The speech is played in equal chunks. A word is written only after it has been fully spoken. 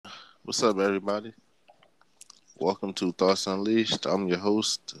What's up, everybody? Welcome to Thoughts Unleashed. I'm your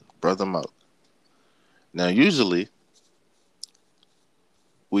host, Brother Mouth. Now, usually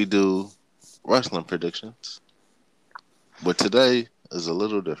we do wrestling predictions, but today is a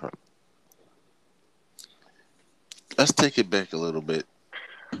little different. Let's take it back a little bit.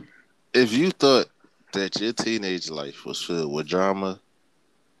 If you thought that your teenage life was filled with drama,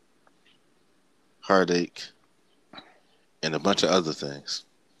 heartache, and a bunch of other things,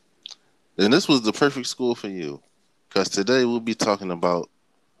 then this was the perfect school for you. Because today we'll be talking about,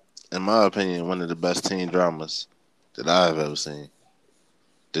 in my opinion, one of the best teen dramas that I've ever seen,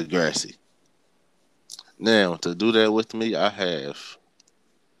 Degrassi. Now, to do that with me, I have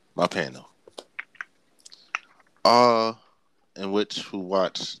my panel, all in which who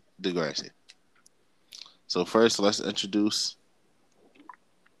watch Degrassi. So first, let's introduce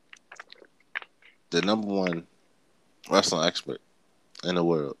the number one wrestling expert in the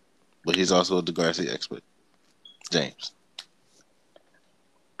world, but he's also a Degrassi expert, James.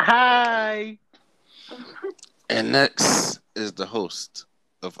 Hi. And next is the host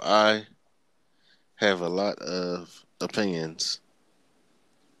of I Have a Lot of Opinions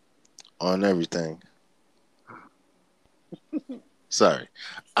on Everything. Sorry.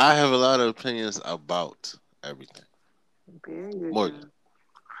 I have a lot of opinions about everything. Very good Morgan, job.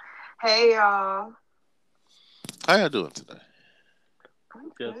 Hey y'all. how y'all doing today? I'm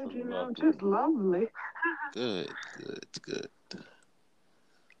Just good, lovely. just lovely. Good, good, good.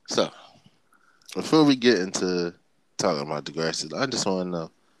 So, before we get into talking about Degrassi, I just want to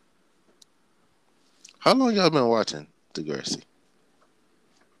know how long y'all been watching Degrassi?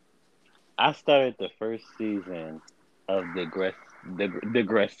 I started the first season of Degrassi.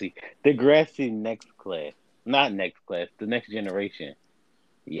 Degrassi Next Class. Not Next Class, the Next Generation.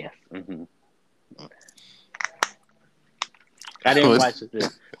 Yes. I didn't watch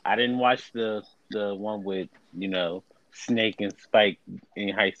the I didn't watch the one with, Snake and Spike in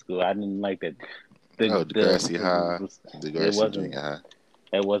high school. I didn't like that. Oh, The Degrassi it High, was it Degrassi wasn't Junior High.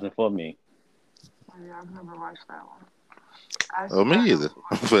 it wasn't for me. Oh, yeah, I've never watched that one. I Oh, me started either.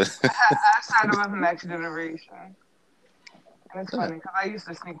 But I started with Next Generation. And it's yeah. funny because I used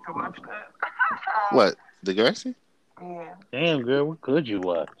to sneak to watch that. What, Degrassi? Yeah. Damn girl, what could you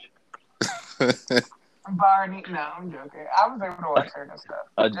watch? Barney. No, I'm joking. I was able to watch certain stuff.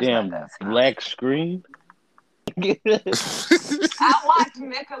 A Just not damn that stuff. black screen? I watched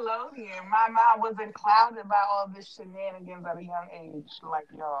Nickelodeon. My mind wasn't clouded by all this shenanigans at a young age, like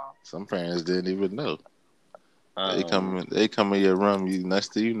y'all. Some parents didn't even know. um They come in your room. You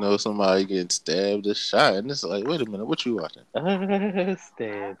next thing you know, somebody getting stabbed or shot, and it's like, wait a minute, what you watching?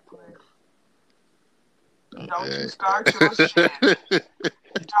 Stab. Exactly. Don't you Okay. start your shit.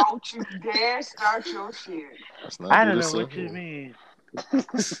 Don't you dare start your shit. Let's not I do don't this know so what you here. mean.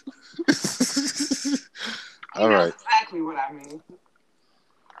 He All knows right, exactly what I mean.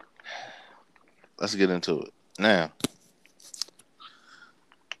 let's get into it now.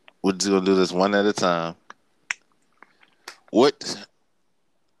 We're just gonna do this one at a time. What?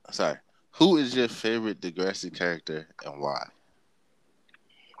 Sorry. Who is your favorite Degrassi character and why?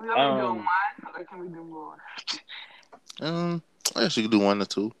 We only doing Um, one, or can we do more? Um, I guess you could do one or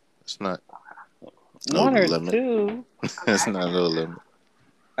two. It's not no one or limit. two. It's not no Imagine. limit.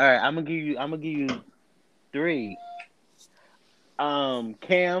 All right, I'm gonna give you three.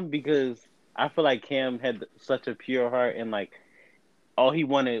 Cam, because I feel like Cam had such a pure heart, and like all he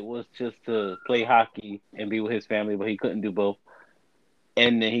wanted was just to play hockey and be with his family, but he couldn't do both.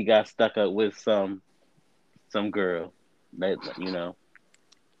 And then he got stuck up with some girl that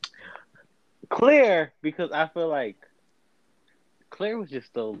Claire, because I feel like Claire was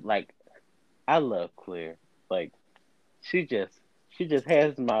just so like I love Claire. Like she just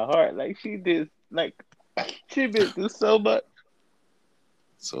has my heart. Like she did like she been through so much.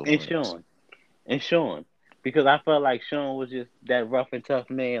 So And much. Sean. And Sean. Because I felt like Sean was just that rough and tough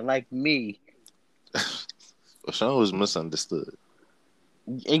man like me. Well, Sean was misunderstood.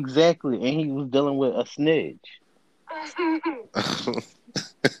 Exactly. And he was dealing with a snitch.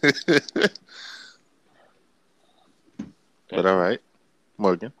 But all right,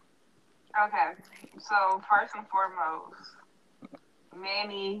 Morgan. Okay, so first and foremost,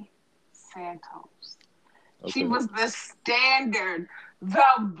 Manny Santos. She Okay. was the standard, the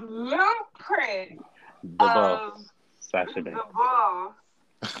blueprint The boss. of Sasha the Banks. boss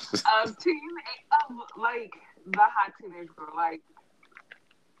of of like the hot teenage girl. Like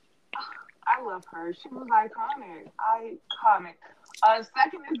I love her. She was iconic. Iconic.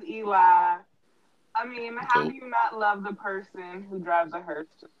 Second is Eli. I mean, how do Cool. you not love the person who drives a hearse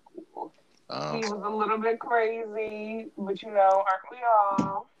to school? Um, He was a little bit crazy, but aren't we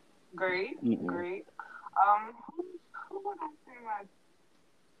all? Great, Mm-mm. great. Who would I say my?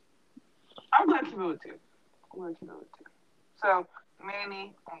 I'm glad to go with two. I'm glad to go with two. So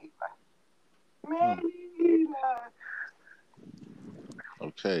Manny and Eli. Hmm. Manny.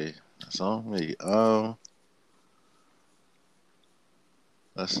 Okay, that's on me.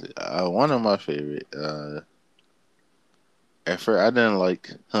 Let's see. One of my favorite. At first, I didn't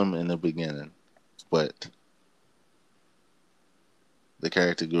like him in the beginning, but the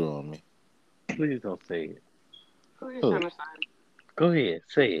character grew on me. Please don't say it. Who are you Who? trying to sign? Go ahead,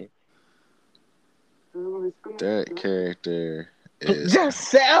 say Who is gonna That character it. is. Just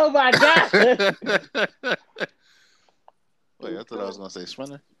say, oh my god. Wait, I thought I was Spinner? gonna say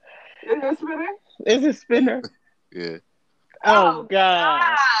Spinner. Is it Spinner? Is it Spinner? Yeah. Oh Oh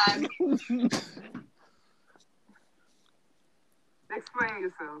god. God! Explain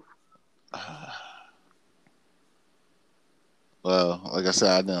yourself. Well, like I said,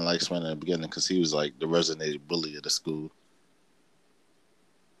 I didn't like Spinner in the beginning because he was like the resonated bully of the school,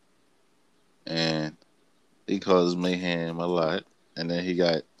 and he caused mayhem a lot. And then he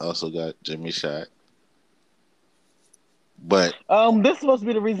got also got Jimmy shot. But This supposed to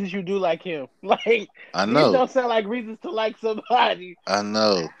be the reasons you do like him. Like I these know, don't sound like reasons to like somebody. I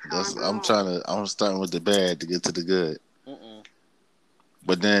know. So That's do. I'm starting with the bad to get to the good. Mm-mm.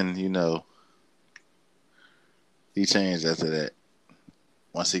 But then he changed after that.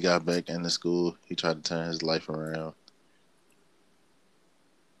 Once he got back into school, he tried to turn his life around,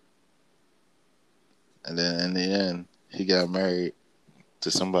 and then in the end, he got married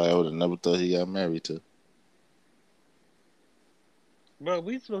to somebody I would have never thought he got married to. Bro,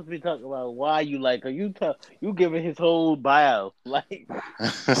 we supposed to be talking about why you like her. You giving his whole bio. Like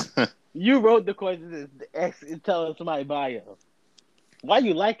you wrote the questions and telling somebody bio. Why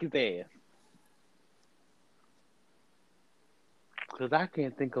you like his ass? Because I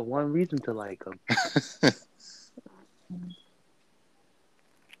can't think of one reason to like him.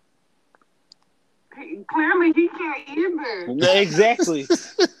 Clearly, he can't either. Exactly.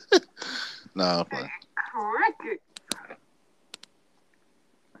 Nah, I'm fine. Cricket.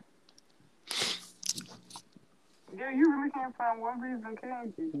 Yeah, you really can't find one reason,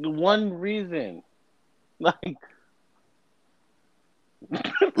 can you? The one reason. Like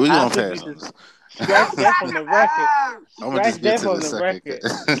We I gonna think we pass on just this. scratch that from the record. I'm gonna Scratch just get that to the from the second. record.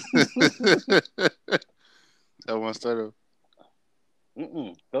 I want to start over.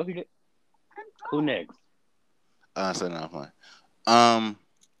 Mm-mm. Go ahead. Who next? So now I'm fine. Um,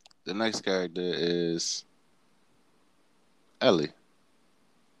 the next character is Ellie.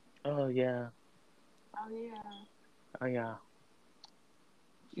 Oh yeah. Oh yeah. Oh yeah.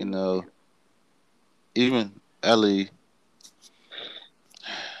 You know, even Ellie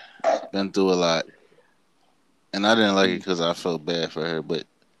been through a lot, and I didn't like it Mm. because I felt bad for her. But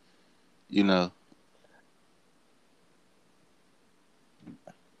you know,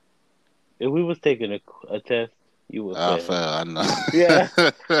 If we was taking a test, you would I fail. felt. I Yeah,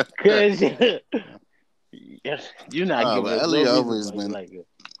 know. cause you're not Nah, giving but us no Ellie reasons always why you been like it.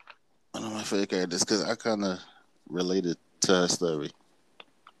 one of my favorite characters because I kind of related to her story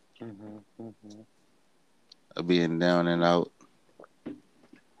Hmm. of being down and out.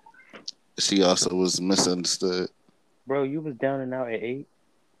 She also was misunderstood. Bro, you was down and out at 8.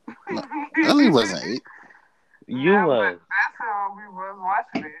 No, Ellie wasn't eight. You Yeah, but was. that's how we was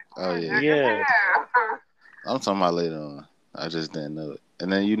watching it. We Oh were yeah, young as Yeah. hell. I'm talking about later on. I just didn't know it.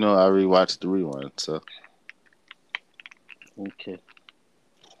 And then I rewatched the rewind, so Okay.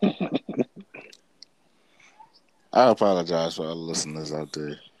 I apologize for all the listeners out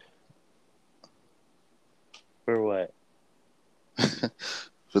there For what?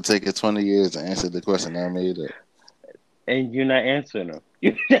 for taking 20 years to answer the question I made up. And you're not answering them.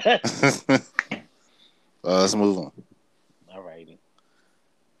 Let's move on. Alrighty.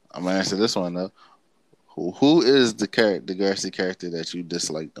 I'm gonna answer this one though. Who is the Degrassi character that you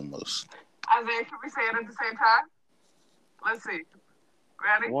dislike the most? Isaiah, can we say it at the same time? Let's see.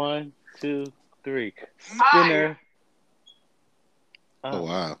 Ready? 1, 2, 3. Maya. Spinner. Oh Uh,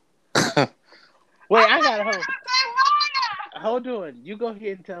 wow. wait, I I thought got you to were hold. gonna say Maya. Hold on. You go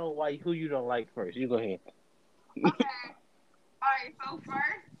ahead and tell why who you don't like first. You go ahead. Okay. All right. So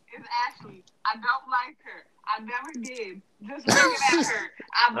first is Ashley. I don't like her. I never did. Just looking at her,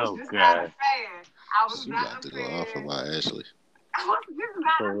 I was Oh just not a God. fan. I was She not about a to go off fan. about Ashley. I was just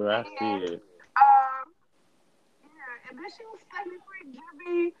not a So I see fan. it. Um. Yeah. And then she was technically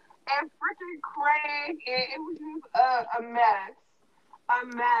Jimmy and freaking Craig, and it was just a mess. A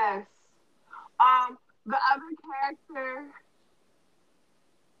mess. The other character,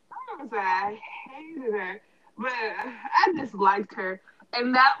 I don't say I hated her, but I disliked her.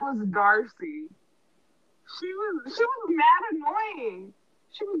 and that was Darcy. She was mad annoying.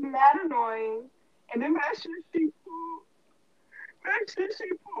 She was mad annoying, and then that shit she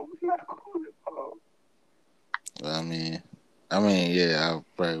pulled was not cool at all. I mean, yeah, I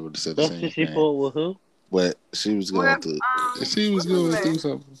probably would have said the That same shit she thing. pulled with who? But she was going With through. She was what's his going through name?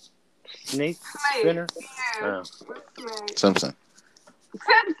 something. Snake Snake. spinner. Yeah, Oh, with Snake. Something.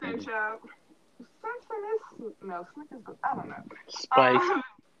 Simpson, mm. child. Simpson is no Snake is I don't know. Spice.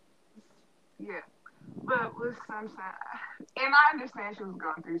 Yeah, but with Simpson, and I understand she was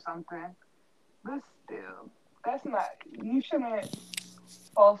going through something, but still, that's not. You shouldn't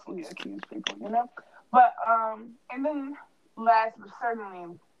falsely accuse people, you know. But and then last but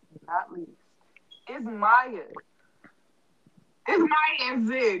certainly not least is Maya. It's Maya and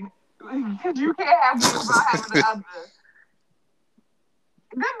Zig. Because you can't have one without having the other.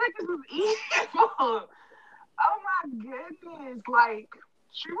 Them bitches was evil. Oh my goodness. Like,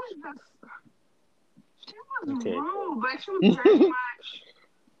 she was just, she was Okay. rude. Like, she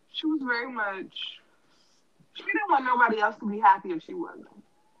was very much, she didn't want nobody else to be happy if she wasn't.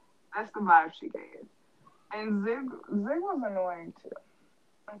 That's the vibe she gave. And Zig was annoying too.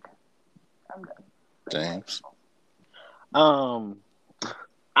 Okay, I'm done. Say my James. um,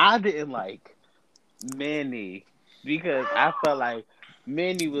 I didn't like Manny because I felt like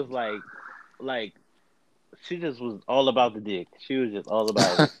Manny was like she just was all about the dick. She was just all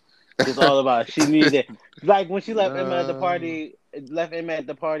about it. Just all about it. She needed it. Like when she No. left Emma at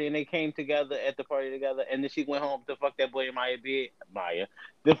the party, and they came together at the party together, and then she went home to fuck that boy in Maya.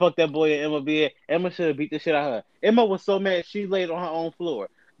 Then fuck that boy in Emma bed. Emma should have beat the shit out of her. Emma was so mad she laid on her own floor.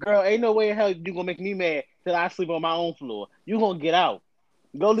 Girl, ain't no way in hell you gonna make me mad till I sleep on my own floor. You gonna get out.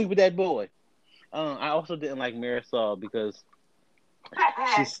 Go live with that boy. I also didn't like Marisol because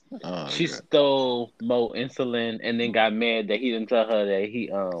she Oh she god. stole Mo insulin and then got mad that he didn't tell her that he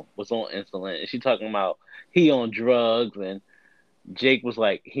was on insulin. And she talking about he on drugs, and Jake was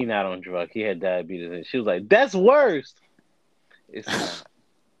like he not on drugs. He had diabetes, and she was like that's worse. It's not.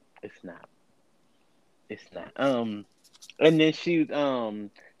 It's not. It's not. And then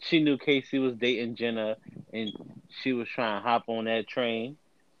she knew Casey was dating Jenna, and she was trying to hop on that train.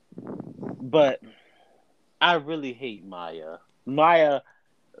 But I really hate Maya. Maya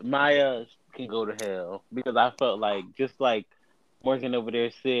can go to hell because I felt like just like Morgan over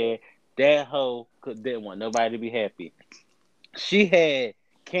there said, that didn't want nobody to be happy. She had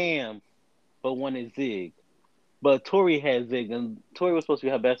Cam but wanted Zig. But Tori had Zig and Tori was supposed to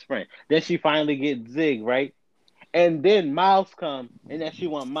be her best friend. Then she finally gets Zig, right? And then Miles come and then she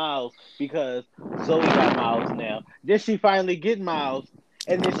want Miles because Zoe got Miles now. Then she finally get Miles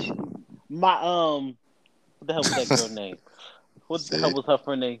and then my what the hell was that girl name? What the hell Zig. was her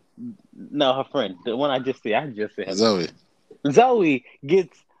friend name? No, her friend. The one I just said. I just said her name. Zoe. Zoe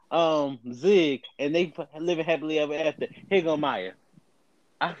gets Zig, and they living happily ever after. Here go Maya.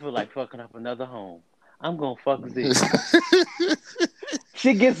 I feel like fucking up another home. I'm gonna fuck Zig.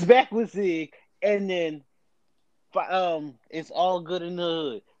 She gets back with Zig, and then it's all good in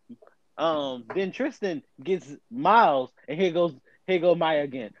the hood. Then Tristan gets Miles, and here go Maya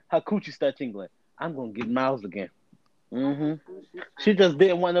again. Her coochie start tingling. I'm gonna get Miles again. Hmm She just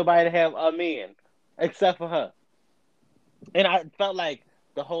didn't want nobody to have a man except for her. And I felt like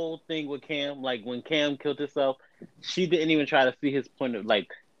the whole thing with Cam, like when Cam killed himself, she didn't even try to see his point of like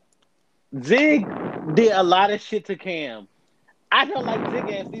Zig did a lot of shit to Cam. I don't like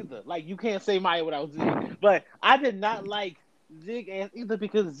Zig ass either. Like you can't say Maya without Zig. But I did not like Zig ass either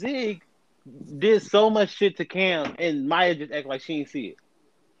because Zig did so much shit to Cam and Maya just act like she didn't see it.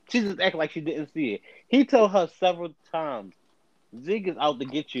 She just act like she didn't see it. He told her several times, Zig is out to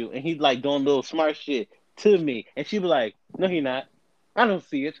get you, and he's like doing little smart shit to me, and she be like, "No, he not. I don't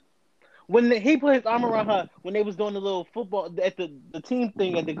see it." He put his arm around her when they was doing the little football at the team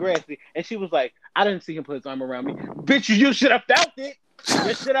thing at Degrassi, and she was like, "I didn't see him put his arm around me, bitch. You should have felt it.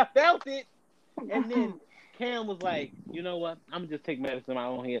 You should have felt it." And then Cam was like, "You know what? I'm gonna just take matters in my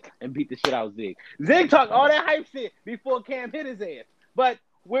own hands and beat the shit out of Zig." Zig talked all that hype shit before Cam hit his ass, but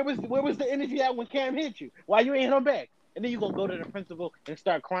where was the energy at when Cam hit you? Why you ain't hit him back? And then you gonna go to the principal and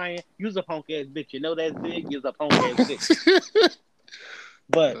start crying. You's a punk ass bitch. You know that Zig. You's a punk ass bitch.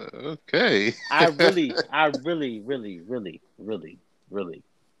 But Okay. I really, really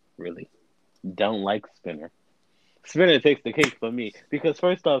don't like Spinner. Spinner takes the cake for me because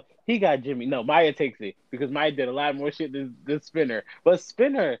first off, he got Jimmy. No, Maya takes it because Maya did a lot more shit than Spinner. But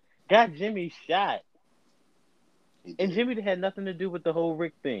Spinner got Jimmy shot. He And did. Jimmy had nothing to do with the whole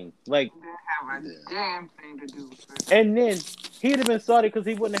Rick thing. Like, Didn't He have a did. damn thing to do with it. and then he'd have been sorry because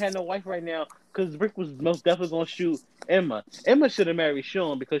he wouldn't have had no wife right now. Because Rick was most definitely gonna shoot Emma. Emma should have married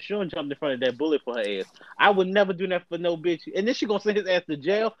Sean because Sean jumped in front of that bullet for her ass. I would never do that for no bitch. And then she gonna send his ass to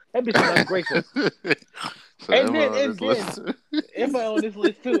jail. That bitch is ungrateful. So And Emma then on and this then list. Emma on this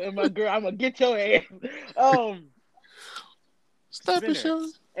list too. And my girl, I'm gonna get your ass. Um, Stop it, Spinner.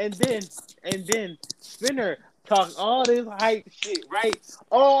 Sean. And then Spinner talk all this hype shit, right?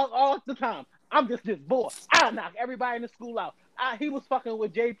 All the time. I'm just this boy. I knock everybody in the school out. He was fucking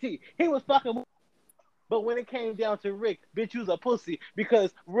with JT. He was fucking with, but when it came down to Rick, bitch, you was a pussy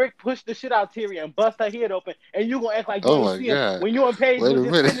because Rick pushed the shit out Terry and bust her head open, and you gonna act like you Oh ain't my see him god. when you and Paige Wait was a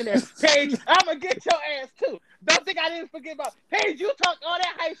just minute. standing there. Paige, I'ma get your ass too. Don't think I didn't forget about Paige. You talked all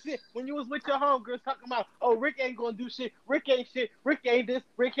that hype shit when you was with your homegirls talking about, oh, Rick ain't gonna do shit. Rick ain't shit. Rick ain't this.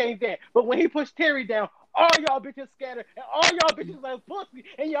 Rick ain't that. But when he pushed Terry down, all y'all bitches scattered, and all y'all bitches like pussy,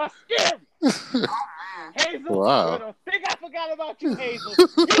 and y'all scared me. Man. Hazel, girl, Wow. don't think I forgot about you, Hazel.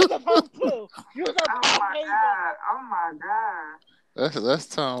 You was a punk too. You was a Oh punk, my Hazel. god. Oh my god. That's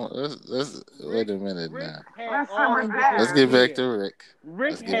Tom. That's Rick wait a minute Rick now. had Let's all simmer them bitches Let's down. get back scared. to Rick. Rick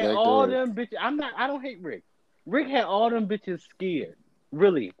Let's get had back to all Rick. them bitches. I don't hate Rick. Rick had all them bitches scared.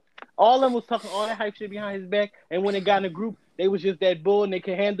 Really. All of them was talking all that hype shit behind his back. And when they got in a group, they was just that bull and they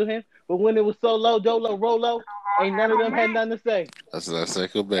could handle him. But when it was solo, dolo, rolo, ain't none of Handle them had me. nothing to say. Let's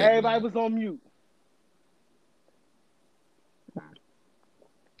circle back Everybody now. was on mute.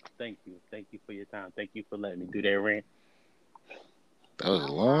 Thank you. Thank you for your time. Thank you for letting me do that rant. That was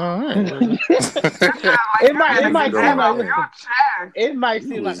a long rant, wasn't It it? sounds like it you might You had it to was get might that seem going like off in. your chest. it might You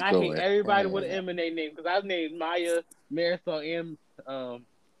seem like was I hate going everybody with an in. M in their name because I named Maya, Marisol M,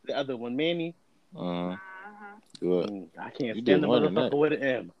 the other one Manny. Uh-huh. Mm-hmm. You, I can't you did stand the more than that. motherfucker with an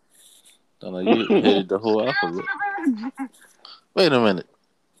M. Don't know. You hit the whole alphabet. Wait a minute.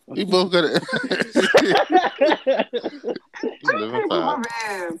 We both got it. You Two live in people five. with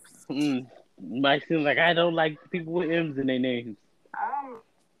abs. Might seem like I don't like people with M's in their names. Um,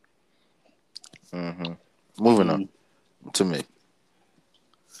 Mm-hmm. Moving on Mm. to me.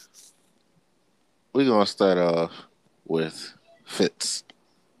 We're gonna start off with Fitz.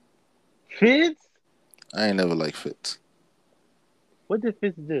 Fitz? I ain't never liked Fitz. What did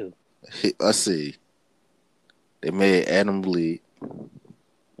Fitz do? Let's see. They made Adam bleed.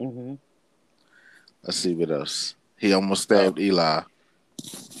 Mm-hmm. Let's see what else. He almost Oh, stabbed Eli.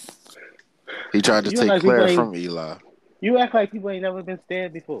 He tried to you act take like people Claire ain't. from Eli. You act like people ain't never been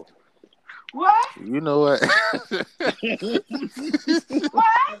stabbed before. what? You know what?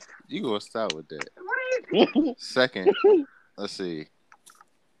 What? You gonna start with that. What are you? Second, let's see.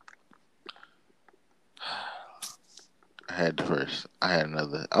 I had the first. I had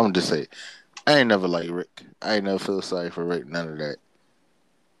another. I'm gonna just say I ain't never like Rick. I ain't never feel sorry for Rick. None of that.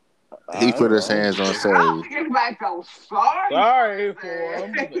 He I put don't his know. hands on I don't Terry. think anybody felt sorry Sorry for for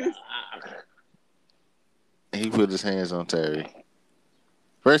him. him. He put his hands on Terry.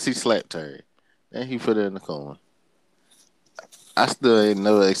 First he slapped Terry. Then he put her in the coma. I still ain't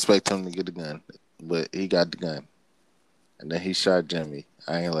never expect him to get a gun, but he got the gun. And then he shot Jimmy.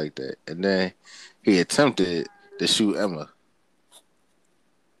 I ain't like that. And then he attempted to shoot Emma,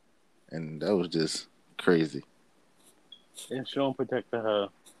 and that was just crazy. And Sean protected her,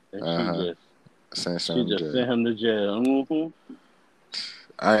 and Uh huh. Sent she Sean to just jail. sent him to jail.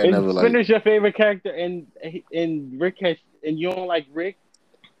 I ain't And never like. Spinner's your favorite character, and Rick has, and you don't like Rick.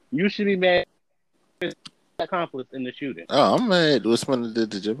 You should be mad at his accomplice in the shooting. Oh, I'm mad what Spinner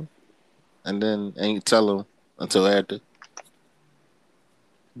did to Jimmy, and then ain't tell him until after.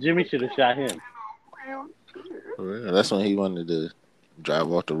 Jimmy should have shot him. Real For real. That's when he wanted to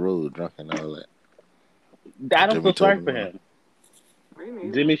drive off the road drunk and all that. I And don't Jimmy feel told sorry him for no. him. Me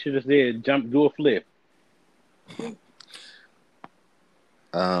neither. Jimmy should have said, "Jump, do a flip."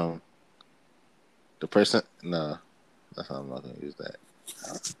 Um, the person, no, that's not, I'm not gonna use that.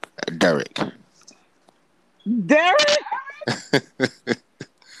 Derek. Derek?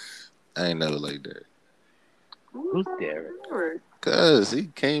 I ain't never like Derek. Who's Derek? Cause he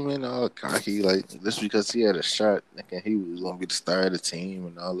came in all cocky, like just because he had a shot, thinking he was gonna be the star of the team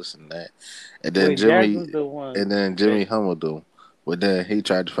and all this and that. And then Wait, Derek Jimmy, was the one. and then Jimmy humbled him. But then he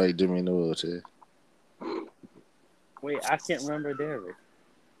tried to fight Jimmy in the wheelchair. Wait, I can't remember Derek.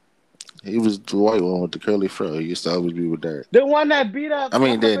 He was the white one with the curly fro. He used to always be with Derek. The one that beat up I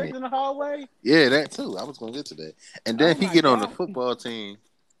mean, what's her didn't face he? in the hallway? Yeah, that too. I was gonna get to that. And then Oh he my get on the god! football team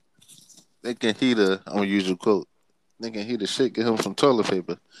thinking he the I'm gonna use your quote, thinking he the shit, get him some toilet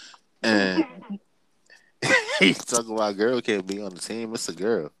paper. And he's talking about girl can't be on the team, it's a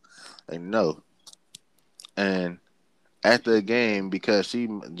girl. Like no. And after a game because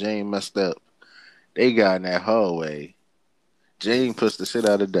Jane messed up. They got in that hallway. Jane pushed the shit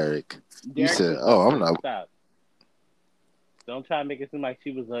out of Derek. You Derek said, pushed her "Oh, I'm first. not." Stop. Don't try to make it seem like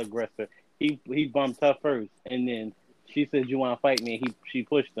she was the aggressor. He bumped her first, and then she said, "You want to fight me?" And she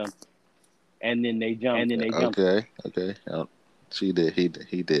pushed him, and then they jumped. Okay, okay. She did. He did.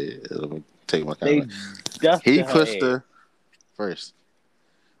 He did. Let me take my They comment. He dusted her pushed ass. her first.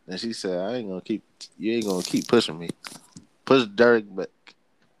 Then she said, "I ain't gonna keep. You ain't gonna keep pushing me. Push Derek back."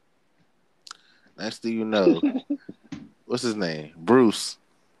 Next thing you know, what's his name? Bruce.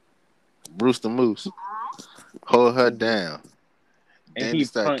 Bruce the Moose. Hold her Hmm. down. And Danny he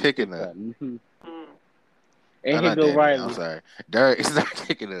started punched kicking her. her. Mm. And here Not go Danny. I'm Riley, sorry. Derek started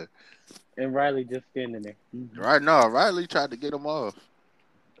kicking her. and Riley just standing there. Right now, Riley tried to get him off.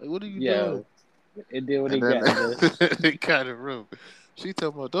 Like, what are you doing? Yo, it did what And he then got to do. they got in the room. She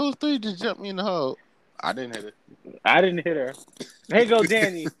told me, those three just jumped me in the hole. I didn't hit I didn't hit her. Here go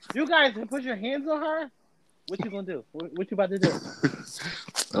Danny. You guys can put your hands on her. What you gonna do? What you about to do?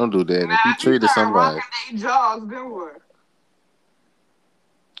 it. Don't do that. If he Nah, he treated started somebody, rocking their jaws, didn't we?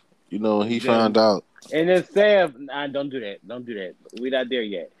 you know, when he found Then out. and then Sam, nah, don't do that. Don't do that. We're not there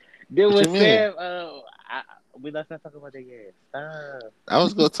yet. There What you was mean? Sam. Let's not talk about that yet. Stop. I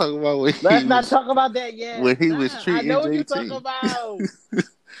was gonna talk about Let's not talk about that yet. when he was Stop. I treating know what you're talking JT, about.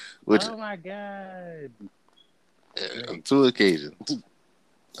 which Oh my god. on Great. two occasions.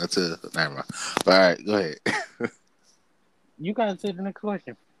 Until never mind. But all right, go ahead. You guys say the next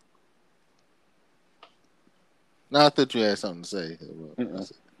question. No, I thought you had something to say. I Mm-mm.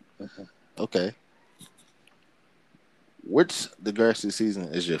 said, okay. Which Degrassi season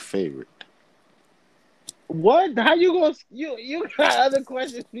is your favorite? What? How you gonna you got other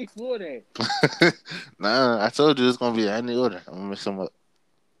questions before that? Nah, I told you it's gonna be any order. I'm gonna mix them up.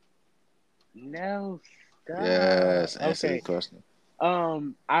 No, stop. Yes, answer the Okay. question.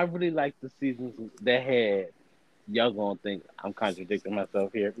 I really like the seasons that had y'all gonna think I'm contradicting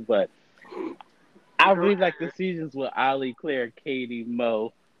myself here, but I Go really like the ahead. seasons with Ollie, Claire, Katie,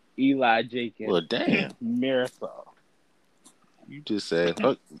 Mo, Eli, Jake, and Well, damn, Marisol. you just said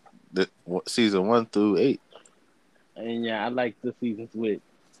fuck season 1 through 8. And yeah, I like the seasons with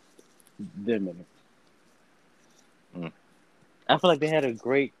them in it. Mm. I feel like they had a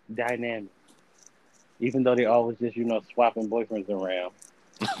great dynamic, even though they always just swapping boyfriends around.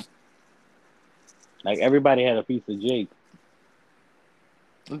 Like everybody had a piece of Jake.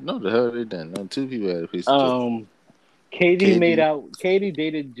 No, the hell they done. No, two people had a piece of Jake. Um, Katie made Katie. out. Katie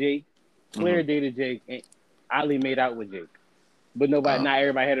dated Jake. Mm-hmm. Claire dated Jake, and Ali made out with Jake. But nobody, Oh, not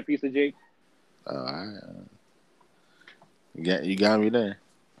everybody had a piece of Jake. all right. You got me there.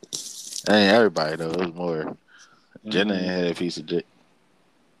 That ain't everybody though. It was more. Jenna ain't Hmm. had a piece of Jake.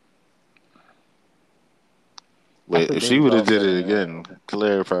 I But think if they she was would have all did it better. again,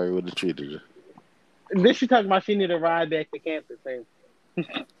 Claire probably would have treated her. Then she talking about she need a ride back to campus. And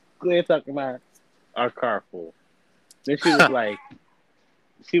Claire talking about our car full. Then she was like,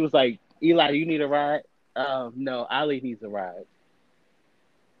 Eli, you need a ride? No, Ali needs a ride.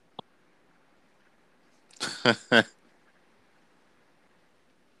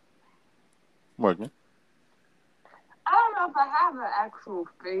 Morgan. I don't know if I have an actual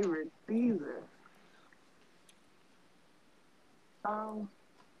favorite season. Um,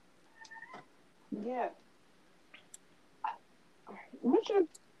 yeah. Which is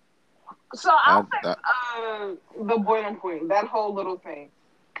so I'll say I the boiling point, that whole little thing,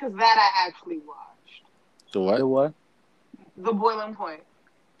 because that I actually watched. the The what? what? The boiling point.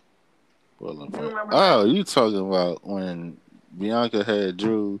 Boiling Do you point. remember Oh, that? you talking about when Bianca had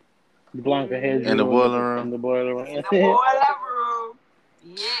Drew Blanca had in the Hmm. Drew boiler room? in the boiler In room. the boiler room.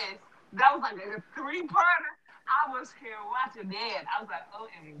 Yes. That was like a three-parter. I was here watching that. I was like,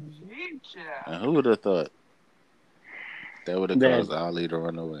 OMG, child. And who would have thought that would have That caused Ali to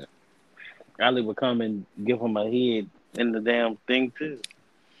run away? Ali would come and give him a head in the damn thing too.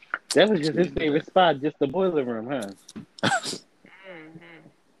 That was just She his didn't do favorite spot, just the boiler room, huh? that. Hmm.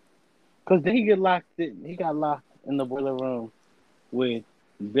 Cause then he got locked in the boiler room with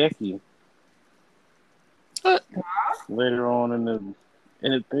Becky What? later on in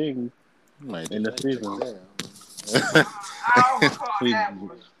the thing You might in do the that trick season. there. I don't recall He that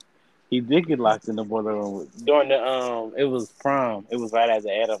one. he did get locked in the boiler room during the it was prom. It was right after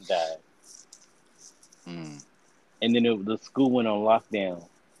Adam died, Hmm. and then the school went on lockdown.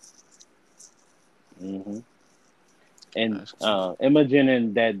 Hmm. And That's crazy. Imogen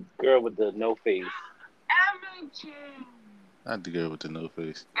and that girl with the no face. Imogen. Not the girl with the no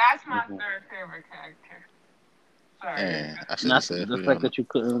face. That's my Hmm. third favorite character. Sorry. And I should have Not said the we fact on. that you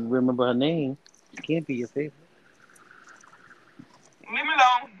couldn't remember her name. It can't be your favorite. Leave me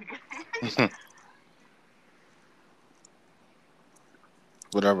alone.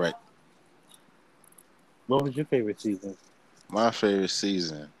 But all right, What was your favorite season? my favorite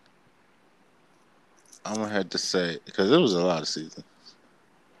season. I'm gonna have to say because it was a lot of seasons.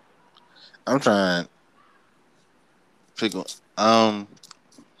 I'm trying to pick one.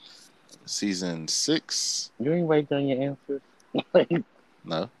 Season 6. You ain't write down your answers. Like,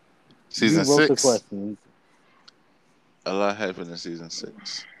 No, you season wrote the 6. questions. A lot happened in season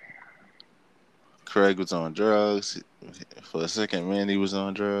 6. Craig was on drugs. For a second, Mandy was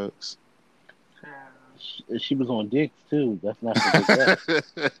on drugs. She was on dicks too. Let's not forget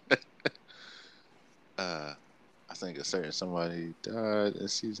that. uh, I think a certain somebody died in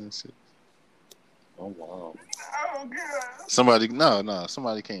season 6. Oh wow. Oh god.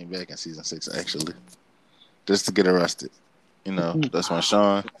 Somebody came back in season 6 actually, just to get arrested. You know, that's when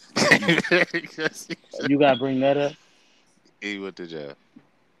Sean. You gotta bring that up. He went to jail.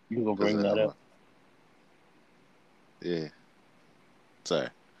 You gonna Cause bring that up? Yeah. Sorry.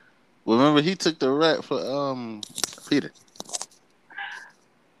 Well, remember he took the rap for Peter.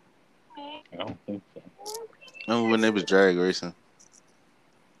 I don't think so. Remember when they was drag racing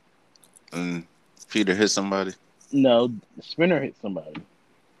and Peter hit somebody? No, Spinner hit somebody.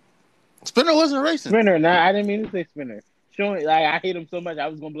 Spinner wasn't racing. Spinner. Nah, I didn't mean to say Spinner. Sean, like I hate him so much, I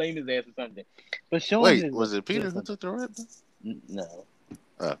was gonna blame his ass or something. But Sean Wait, did. was it Peter did who took the rap? No.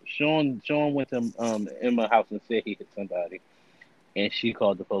 Oh. Sean went to Emma's house and said he hit somebody, and she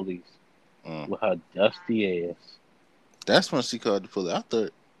called the police with her dusty ass. That's when she called the police. I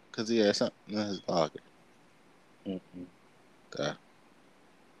thought because he had something in his pocket.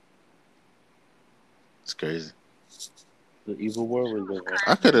 It's crazy. The evil word was over.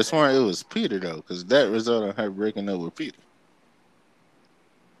 I could have sworn it was Peter though, because that resulted in her breaking up with Peter.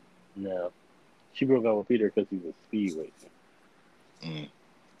 No, she broke up with Peter because he was speed racing.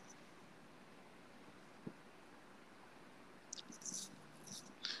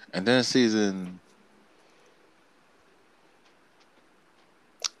 And then season.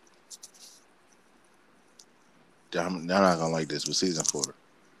 I'm not gonna like this, but season 4.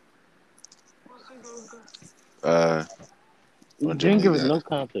 You didn't give us no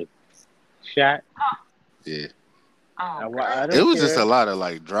context. Shot. Yeah. I It was care. just a lot of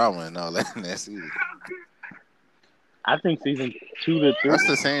like drama and all that in that season. I think season 2 to 3. That's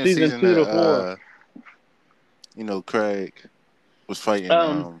the same season 2 to 4. You know, Craig was fighting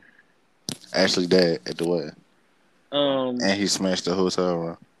Ashley's dad at the wedding. And he smashed the hotel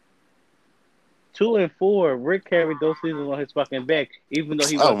room. 2 and 4, Rick carried those seasons on his fucking back, even though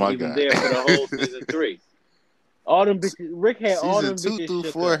he wasn't even there for the whole season 3. All them bitches, Rick had all them bitches. Season 2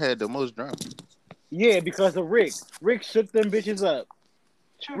 through 4 had the most drama. Yeah, because of Rick. Rick shook them bitches up.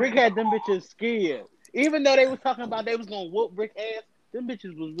 Rick had them bitches scared. Even though they was talking about they was gonna whoop Rick ass, them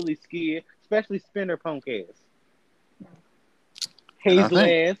bitches was really scared, especially Spinner punk ass. Hazel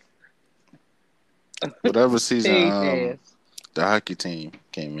ass. Whatever season ass. the hockey team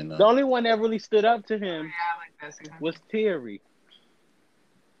came in. The only one that really stood up to him was Terry.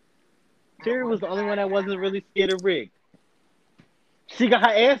 Terry was the only one that wasn't really scared of Rick. She got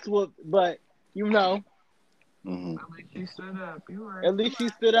her ass whooped, but you know. At least she stood up. You were. At least she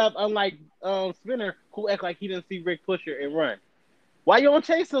stood up, unlike Spinner, who act like he didn't see Rick push her and run. Why you don't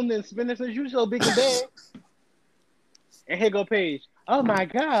chase him then, Spinner, since you so big and bad? And here go Paige. Oh my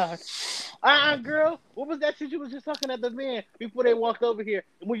God. Girl, what was that shit you was just talking at the van before they walked over here?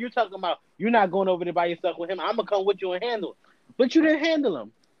 And what you're talking about, you're not going over there by yourself with him. I'm gonna come with you and handle him. But you didn't handle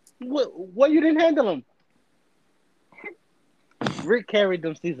him. What you didn't handle him? Rick carried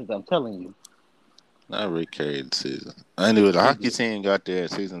them seasons, I'm telling you. Not Rick carried the season. Anyway, the hockey team got there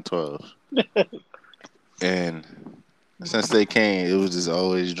at season 12. And since they came, it was just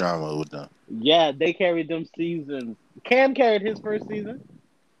always drama with them. Yeah, they carried them seasons. Cam carried his first season.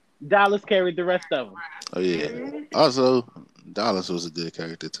 Dallas carried the rest of them. Oh, yeah. Also, Dallas was a good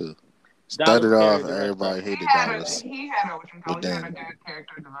character, too. Started off, everybody hated Dallas. He had a good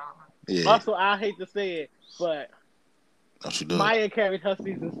character development. Yeah. Also, I hate to say it, but Maya carried her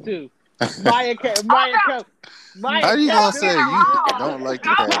seasons, too. Maya carried. How you gonna say you don't like the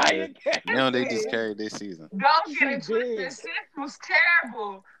character? Now they just carried their season. Don't get it twisted. Sis was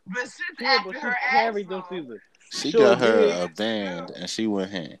terrible, but Sis after her carried them seasons. She got her a band and she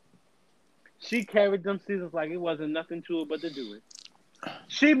went hand. She carried them seasons like it wasn't nothing to it but to do it.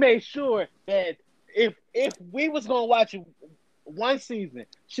 She made sure that if we was gonna watch one season,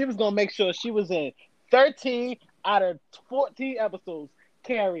 she was gonna make sure she was in 13 out of 14 episodes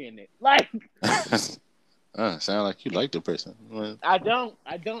carrying it. Like sound like you like the person. I don't.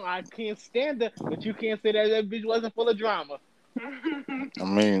 I can't stand her, but you can't say that bitch wasn't full of drama. I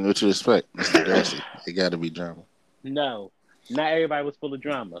mean, what you expect? It's Degrassi. It got to be drama. No, not everybody was full of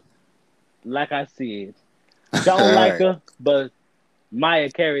drama. Like I said, All don't like right, her, but Maya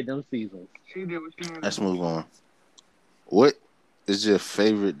carried them seasons. She did what she needed let's to move do. on. What is your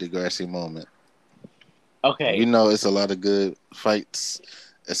favorite Degrassi moment? We Okay. know it's a lot of good fights.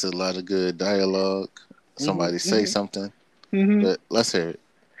 It's a lot of good dialogue. hmm Somebody say hmm something, hmm but let's hear it.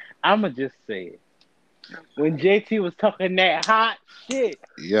 I'ma just say it. When JT was talking that hot shit,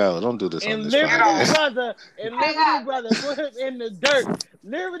 Yo, don't do this on and this Get Liberty off. podcast. Brother, and Hang Liberty up. Brother put him in the dirt.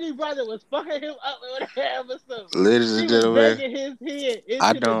 Liberty Brother was fucking him up in that episode. Ladies and She was gentlemen, dragging his head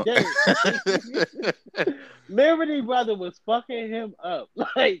I into the don't. dirt. Liberty Brother was fucking him up.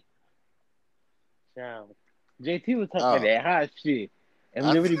 Like, child. JT was talking oh, that hot shit. And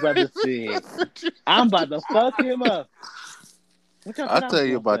I, Liberty Brother said, I'm about to fuck him up. What y'all I'll thought I was tell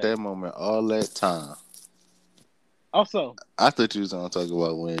you gonna about say? that moment all that time. Also, I thought you was gonna talk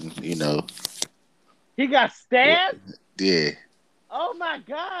about when he got what, stabbed? yeah, Oh my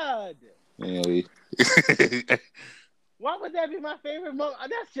god. you know. Why would that be my favorite moment?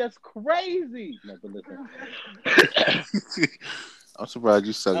 That's just crazy. No, but listen. I'm surprised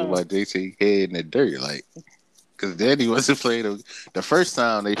you talking um, about JT head in the dirt, like, because Danny wasn't playing the first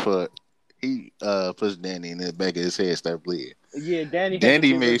time they fought. He pushed Danny in the back of his head, started bleeding. yeah, Danny had to Danny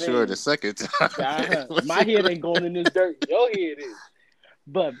get made sure the revenge. second time it My wasn't head ain't going in this dirt. Your head is.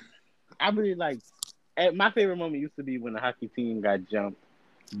 But I really like. My favorite moment used to be when the hockey team got jumped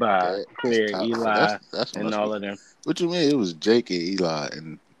by that's Claire, top. Eli, That's and must be. all of them. What you mean? It was Jake and Eli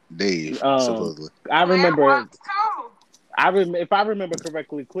and Dave Um, supposedly. I Claire remember. was too. If I remember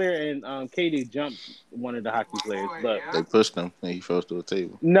correctly, Claire and Katie jumped one of the hockey One players, boy, but They yeah. pushed him and he fell to a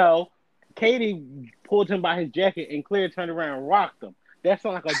table. no, Katie pulled him by his jacket, and Claire turned around and rocked him. That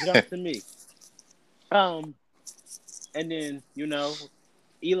sounded like a jump to me. Um, and then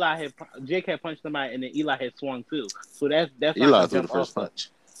Jake had punched somebody, and then Eli had swung too. So that's not like Eli a threw the jump first also. punch.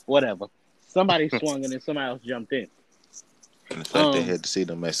 Whatever. Somebody swung, and then somebody else jumped in. And the fact they Um, had to see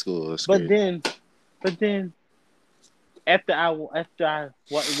them at school was but crazy. then, but then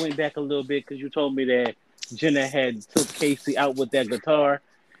went back a little bit because you told me that Jenna had took Casey out with that guitar.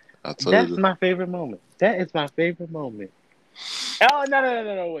 I told That's you. my favorite moment. That is my favorite moment. Oh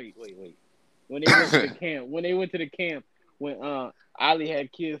no! Wait! When they went to the camp, when Ali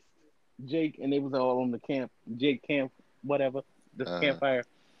had kissed Jake, and they was all on the camp, Jake camp, whatever, this uh, campfire.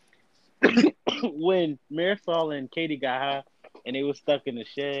 When Marisol and Katie got high, and they was stuck in the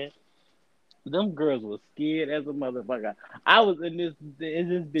shed, them girls was scared as a motherfucker. I was in this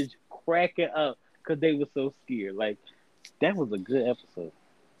bitch cracking up because they were so scared. Like that was a good episode.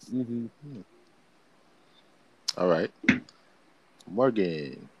 hmm all right,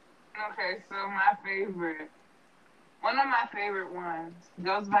 Morgan. Okay, so my favorite, one of my favorite ones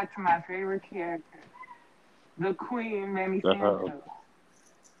goes back to my favorite character, the Queen, Manny Uh-huh. Santos.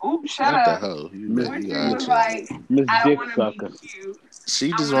 Oop, shut What the up. hell? Miss You When she gotta was chill. like, Miss I don't Dick want to be Sucker. cute.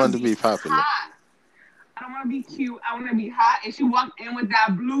 She I just want wanted to to be be popular. hot. I don't want to be cute. I want to be hot. And she walked in with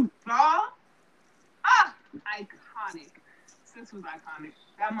that blue thong. Ah, iconic. Sis was iconic.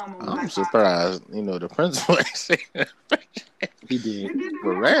 That moment was I'm iconic. surprised. The principal ain't saying that. He They did. did But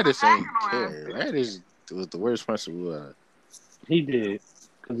the Radish ain't spectacular. care. Radish was the worst principal. He did.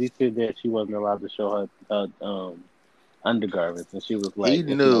 Because he said that she wasn't allowed to show her undergarments, and she was He like,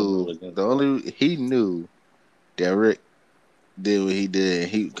 "It's no knew rule against that." he knew that Rick did what he did.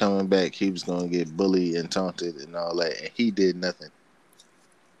 He coming back, he was gonna get bullied and taunted and all that, and he did nothing.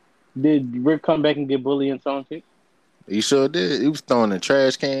 Did Rick come back and get bullied and taunted? He sure did. He was throwing in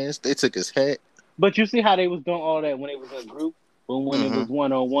trash cans. They took his hat. But you see how they was doing all that when it was in a group, but when it Mm-hmm. was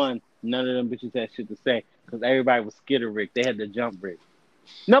 1-on-1, none of them bitches had shit to say because everybody was scared of Rick. They had to jump Rick.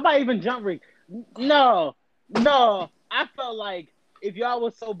 Nobody even jumped Rick. No, no. I felt like if y'all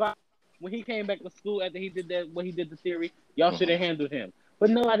was so bad when he came back to school after he did that, when he did the theory, y'all should Mm-hmm. have handled him. But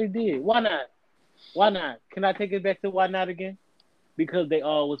nobody did. Why not? Why not? Can I take it back to why not again? Because they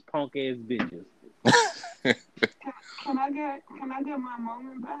all was punk ass bitches. Can I get my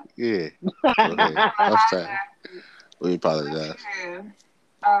moment back? Yeah. Go I'm ahead. gonna I'm sorry. hijack it. We Let me apologize. hear.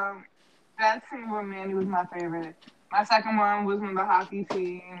 Um, that scene with Manny was my favorite. My second one was when the hockey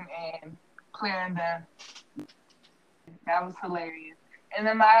team and Claire and them. That was hilarious. And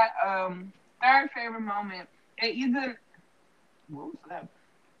then my third favorite moment, it isn't what was that?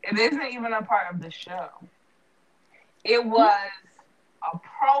 It isn't even a part of the show. It was a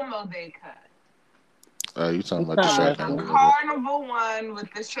promo they cut. You talking It's about the not shark in The the wrestling. water? carnival one with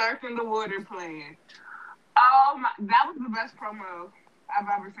the shark in the water playing. Oh my, that was the best promo I've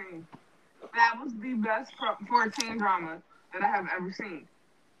ever seen. That was the best 14 drama. that I have ever seen.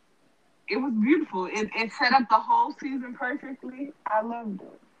 It was beautiful. It set up the whole season perfectly. I loved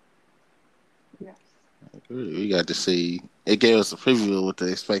it. Yes. We got to see. It gave us a preview of what to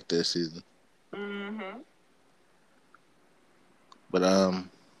expect this season. Mhm. But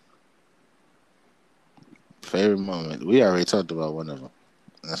favorite moment. We already talked about one of them.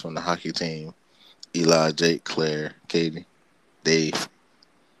 That's when the hockey team, Eli, Jake, Claire, Katie, Dave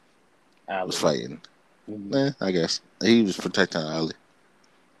was Ali. fighting. Mhm. I guess he was protecting Ali.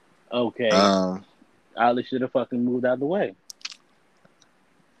 Okay. Um, Ali should have fucking moved out of the way.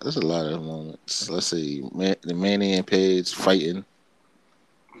 there's a lot of moments. Let's see, the Manny and Paige fighting.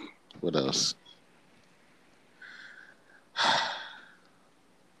 What else?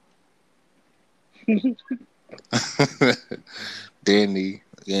 Danny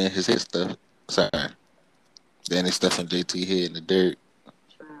again, his hit stuff. Sorry, Danny stuff and JT hit in the dirt.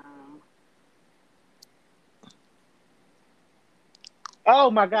 True.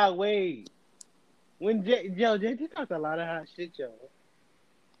 Oh my God! Wait. When JT talked a lot of hot shit, yo.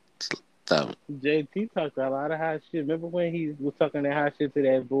 Stop it. JT talked a lot of hot shit. Remember when he was talking that hot shit to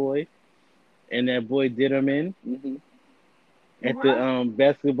that boy, and that boy did him in at the What?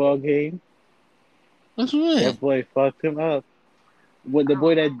 basketball game? What you mean? That boy fucked him up. When I the don't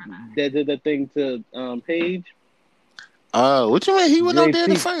boy that remember that. that did the thing to Paige, What you mean? He went out there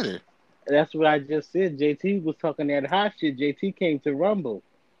to JT. fight her. That's what I just said. JT was talking that hot shit. JT came to Rumble.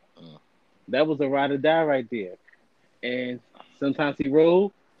 Uh, That was a ride or die right there. And sometimes he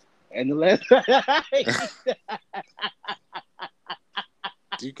rolled, and the last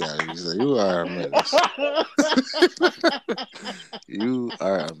you gotta be. You are a menace. You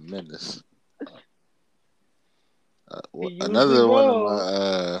are a menace. he usually Another one of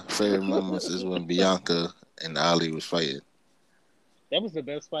my rolled. favorite moments is when Bianca and Ali was fighting. That was the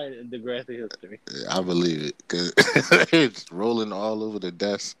best fight in Degrassi history. I believe it because it's rolling all over the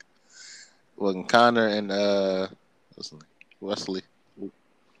desk. When Connor and what's his name? Wesley,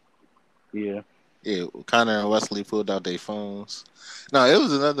 Yeah. yeah, Connor and Wesley pulled out their phones. No, it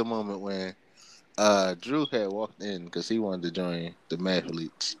was another moment when Drew had walked in because he wanted to join the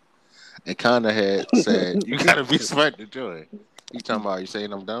Mathletes, and Connor had said, "You gotta be smart to join." You talking about? You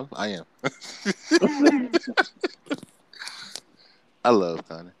saying I'm dumb? I am. I love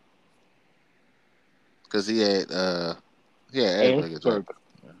Connor because he had Asperger's, right? Asperger.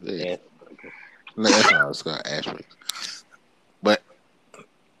 Yeah, Asperger. no, that's not what's called Asperger's. But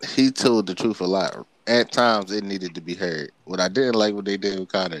he told the truth a lot. At times, it needed to be heard. What I didn't like what they did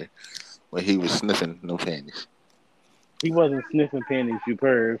with Connor when he was sniffing no panties. He wasn't sniffing panties, you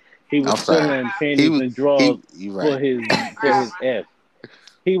perv. He was I'm sorry. stealing He panties was and drawers you right. for his for his F.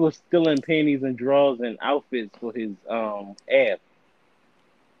 He was stealing panties and drawers and outfits for his F.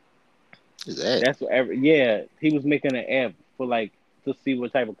 His ass. That's what every yeah. He was making an app for like to see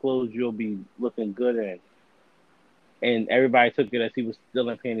what type of clothes you'll be looking good in, and everybody took it as he was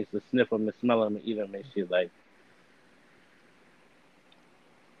stealing panties to sniff them and smell them and eat them and shit. Like,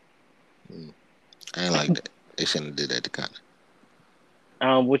 Mm, I ain't like that. They shouldn't have did that to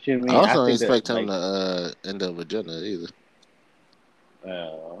Connor. what you I mean? I also didn't think that expect him to end up with Jenna either.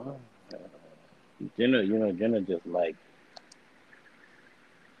 uh, Jenna just like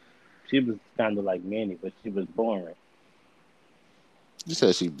she was kind of like Manny, but she was boring. You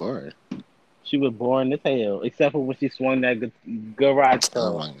said she boring. She was boring as hell, except for when she swung that garage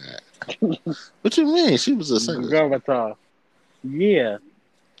Oh saw. my god. What you mean? She was a singer. Garage. Yeah.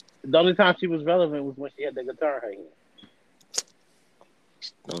 The only time she was relevant was when she had the guitar in her hand.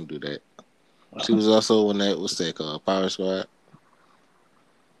 Don't do that. She was also on that what's that called? Power Squad.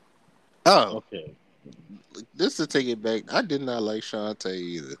 Oh, Okay. this to take it back. I did not like Shantae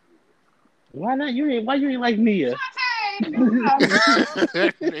either. Why not? Why you ain't like Mia? Shantae, stop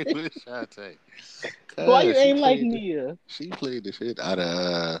it. Her name was Shantae. Why you Cause ain't like Mia? she played the shit out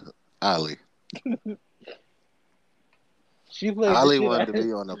of Ali. She played the Ali shit wanted out to of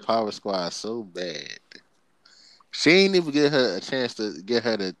be on the Power Squad so bad. She ain't even get her a chance to get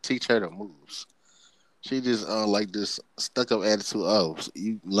her to teach her the moves. She just like this stuck up attitude. Oh, so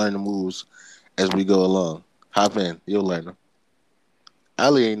you learn the moves as we go along. Hop in, you'll learn them.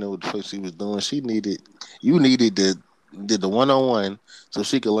 Ali ain't know what the fuck she was doing. You needed to did the 1-on-1 so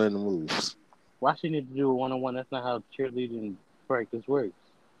she could learn the moves. Why she need to do a one on one? That's not how cheerleading practice works.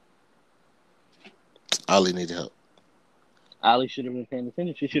 Ali needed help. Ali should have been paying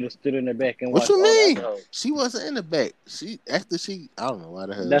attention. She should have stood in the back and What watched you all the other mean? hoes. She wasn't in the back. I don't know why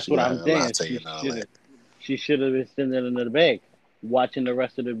the hell That's she what got I'm her saying. latte and all that. She should have been standing in the back, watching the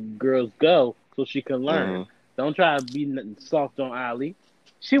rest of the girls go, so she can learn. Hmm. Don't try to be soft on Ali.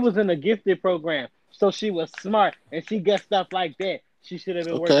 She was in a gifted program. So she was smart and she got stuff like that. She should have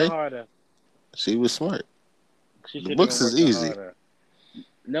been working Okay, harder. she was smart. She The should have books been is working easy. harder.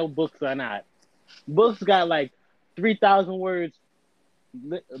 No, books are not. Books got like 3,000 words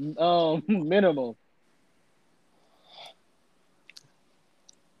minimum.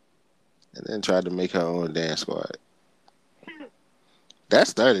 And then tried to make her own dance squad. That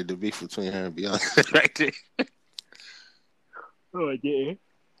started the beef between her and Beyonce right there. Oh, I did.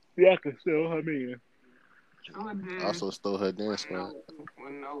 Yeah, I can still. I mean, Sure did. Also stole her dance With squad.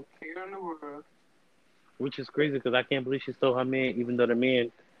 no care in the world. which is crazy because I can't believe she stole her man, even though the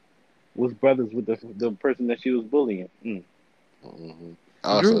man was brothers with the person that she was bullying. Mm. Hmm.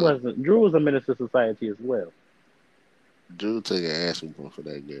 Drew Also, wasn't. Drew was a menace to society as well. Drew took an ass whooping for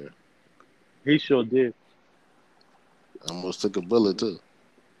that girl. He sure did. Almost took a bullet too.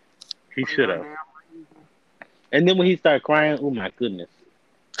 He For should no have. damn reason. And then when he started crying, oh my goodness.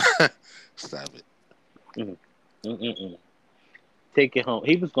 Stop it. Mm. Mm-mm-mm. Take it home.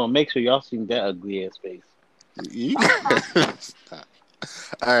 He was gonna make sure y'all seen that ugly ass face. You stop.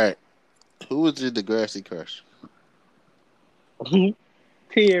 All right. Who was your Degrassi crush?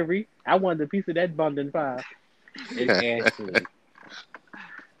 Terry, I wanted a piece of that Bonding Five. And Ashley.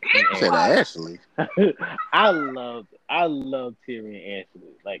 And Said Anyway, Ashley. Ashley. I love Terry and Ashley.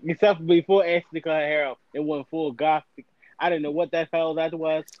 Like except for before Ashley cut her hair off, it went full gothic. I didn't know what that hell that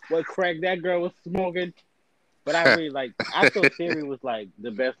was, what crack that girl was smoking. But I really like. I thought Terry was like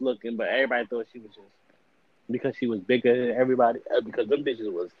the best looking, but everybody thought she was just because she was bigger than everybody. Because them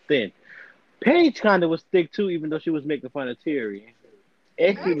bitches was thin. Paige kind of was thick too, even though she was making fun of Terry.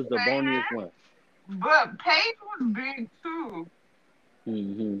 they Ashley was the say boniest that, one. but Paige was big too.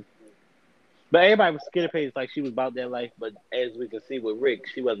 Hmm. But everybody was scared of Paige like she was about that life. But as we can see with Rick,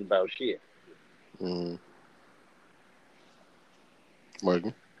 she wasn't about shit. Mm,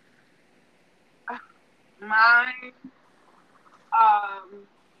 Morgan. My um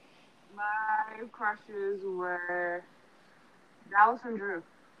my crushes were Dallas and Drew.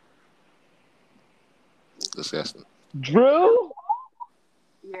 Disgusting. Drew? Oh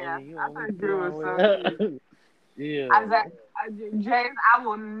yeah, Yeah, you I always thought you Drew was so always cute. I yeah. said, James, I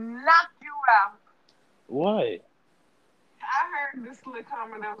will knock you out. What? I heard this slick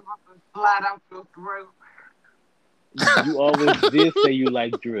comment that was about to slide out your throat. You always did say you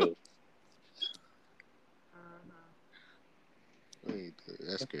like Drew. Mhm. Wait,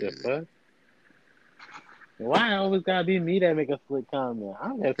 that's What the crazy. fuck? Why always gotta be me that make a slick comment?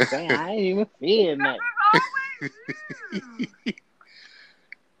 I'm just saying I ain't even saying Because nothing. it's always you.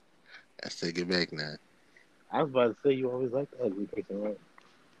 Let's take it back now. I was about to say you always like the ugly person, right?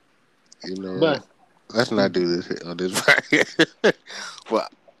 You know what? But Let's not do this on this podcast. Well,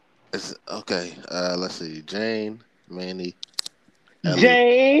 okay. Let's see. Jane, Manny, Ellie.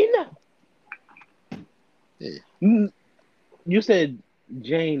 Jane, Yeah, Mm, you said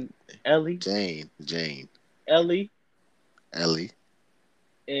Jane, Ellie, Jane, Ellie, Ellie,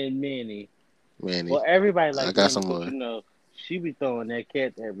 and Manny. Manny. Well, everybody I like got Manny some because more. she be throwing that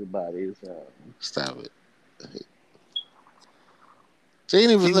cat to everybody. So Stop it. She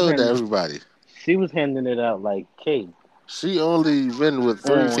ain't even she was throw it to handing everybody. she was handing it out like cake She only been with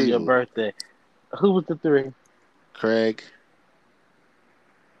three on your people: birthday. Who was the three? Craig,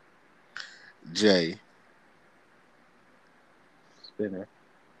 Jay. Spinner.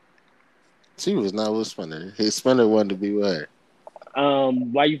 She was not with Spinner. His Spinner wanted to be with her.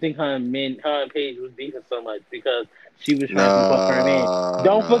 Why you think her and Paige was beefing so much? Because she was trying to fuck her man. No,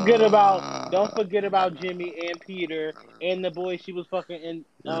 Don't forget about don't no, forget no, about no, Jimmy and Peter and the boy she was fucking in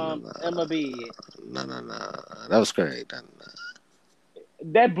no, no, no, Emma B. no, no, no. That was Craig. No, no, no.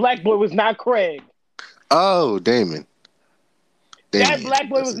 That black boy was not Craig. Oh, Damon. That Damien. black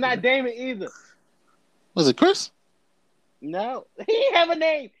boy That's was it. not Damon either. Was it Chris? No, he didn't have a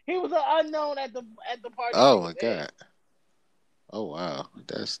name. He was an unknown at the party she Oh was my at. God. Oh wow.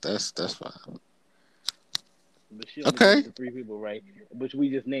 That's fine. But she only Okay. named the three people, right? Which we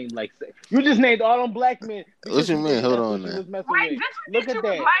just named like six. You just named all them black men What because you you mean? thinking Hold that's who on she now. was messing Wait, with. just Look because she at was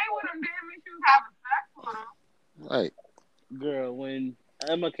that, playing with him didn't mean she was having sex with him. Like, girl. When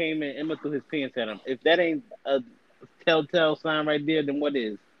Emma came in, Emma threw his pants at him. If that ain't a telltale sign right there, then what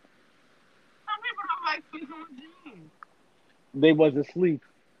is? Some people don't like sleeping with jeans. They wasn't asleep.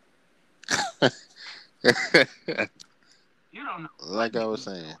 You don't know what like I he was was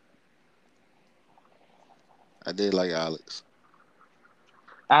saying, doing. I did like Alex.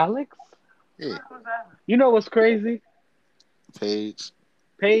 Alex, Yeah. What was that? you know what's crazy? Paige,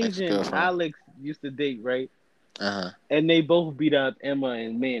 Paige ex and girlfriend. Alex used to date, right? Uh And they both beat up Emma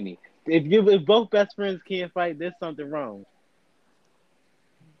and Manny. If both best friends can't fight, there's something wrong.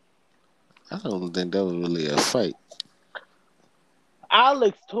 I don't think that was really a fight.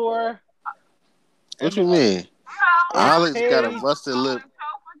 Alex tore What Emma you up, mean? No, and that was Alex got a Paige, busted lip, going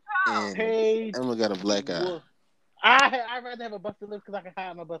toe for toe. and Paige Emma got a black eye. was. I'd rather have a busted lip because I can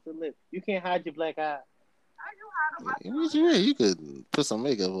hide my busted lip. You can't hide your black eye. How you had a busted What you lip? mean? You could put some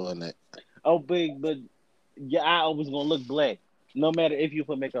makeup on that. Oh, big, but your eye always gonna look black, no matter if you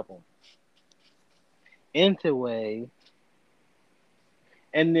put makeup on. Anyway,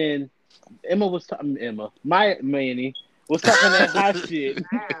 and then Emma was talking. Emma, my Manny was talking that hot shit.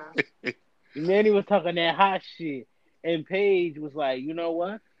 Man. Manny was talking that hot shit, and Paige was like, you know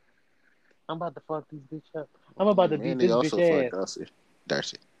what? I'm about to fuck this bitch up. I'm about to beat Manny this bitch also fought ass. Darcy.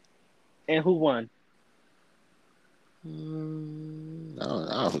 Darcy. And who won?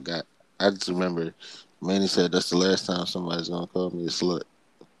 I forgot. I just remember Manny said that's the last time somebody's gonna call me a slut.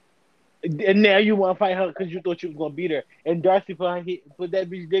 And now you want to fight her because you thought you was gonna beat her. And Darcy put that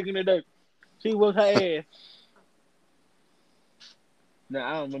bitch digging in the dirt. She was her ass. Now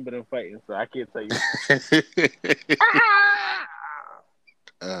I don't remember them fighting, so I can't tell you.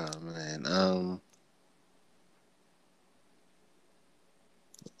 Oh man. I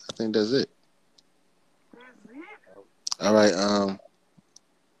think that's it. That's it. All right.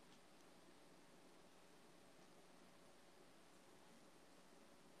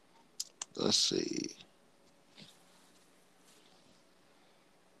 Let's see.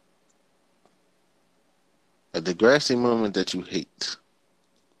 A Degrassi moment that you hate.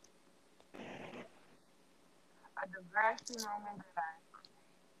 A Degrassi moment that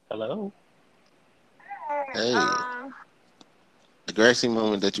Hello. I. Hey, Hey, Degrassi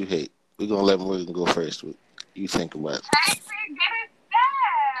moment that you hate. We're gonna let Morgan go first. You think about it. Casey getting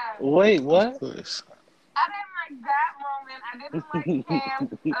stabbed. Wait, Of what? course. I didn't like that moment. I didn't like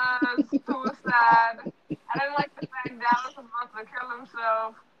Cam's suicide. I didn't like the fact Dallas was about to kill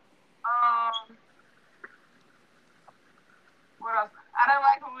himself. Um, what else? I didn't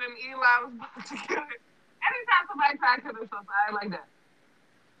like when Eli was about to kill it. Anytime somebody tried to kill themselves, I didn't like that.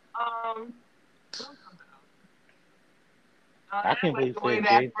 What was something else? I I didn't can't like believe the you way said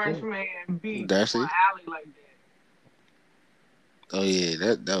that Jay French too. man beat poor Darcy. Allie like that. Oh yeah,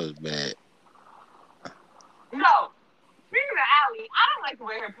 that was bad. No, speaking of Allie, I don't like the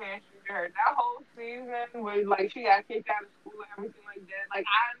way her parents treated her. That whole season where like she got kicked out of school and everything like that. Like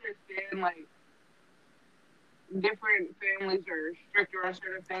I understand like different families are stricter on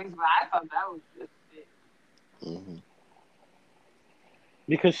certain things, but I thought that was just it. Hmm.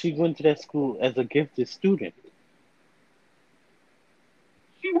 Because she went to that school as a gifted student.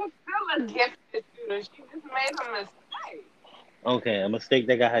 She was still a gifted student. She just made a mistake. Okay, a mistake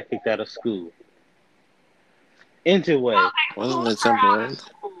that got her kicked out of school. Anyway, No, they Wasn't pulled it her out of temporary?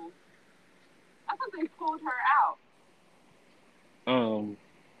 school. I thought they pulled her out. um,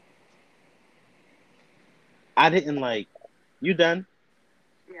 I didn't like. You done?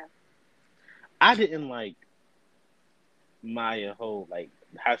 Yeah. I didn't like Maya whole like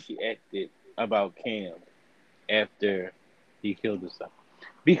how she acted about Cam after he killed himself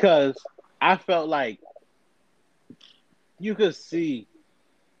because I felt like you could see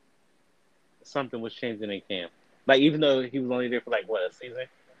something was changing in Cam. Like even though he was only there for like what a season,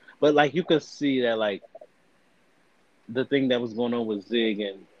 but like you could see that like the thing that was going on with Zig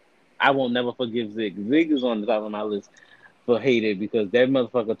and I won't never forgive Zig. Zig is on the top of my list for hated because that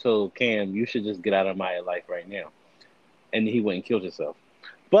motherfucker told Cam you should just get out of my life right now, and he went and killed himself.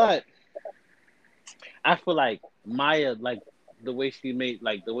 But I feel like Maya, like the way she made,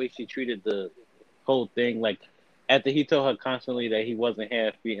 like the way she treated the whole thing, like after he told her constantly that he wasn't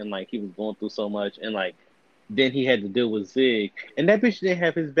happy and like he was going through so much, and like then he had to deal with Zig, and that bitch didn't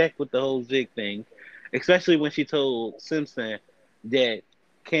have his back with the whole Zig thing, especially when she told Simpson that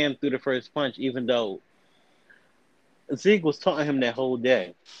Cam threw the first punch, even though Zig was taunting him that whole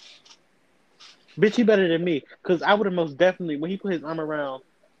day. Bitch, he better than me, cause I would have most definitely when he put his arm around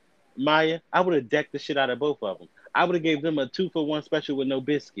Maya, I would have decked the shit out of both of them. I would have gave them a 2-for-1 special with no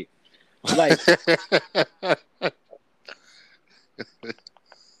biscuit. Like,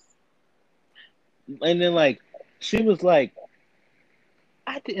 and then like, she was like,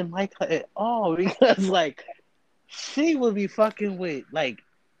 I didn't like her at all because like, she would be fucking with like,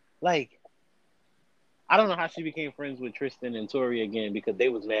 I don't know how she became friends with Tristan and Tori again because they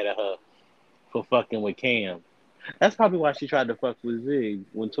was mad at her for fucking with Cam. That's probably why she tried to fuck with Zig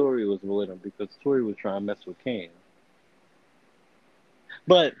when Tori was with him because Tori was trying to mess with Cam.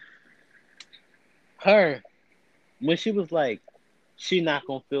 But her, when she was like, she not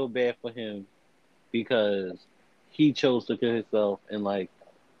gonna feel bad for him because he chose to kill himself and like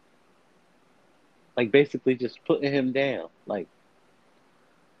basically just putting him down. Like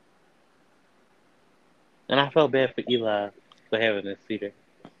And I felt bad for Eli for having to see that.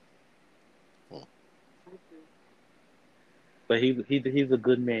 But he's a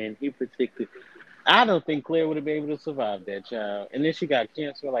good man. He protected. I don't think Claire would have been able to survive that child. And then she got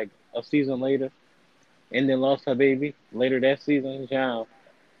cancer like a season later, and then lost her baby later that season. Child,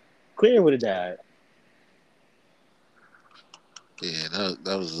 Claire would have died Yeah,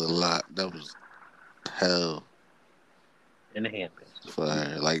 that was a lot. That was hell in the handbasket. for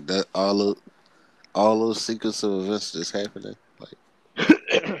her. Like that, all those sequence of events just happening.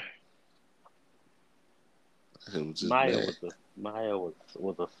 Like it was just bad. Maya was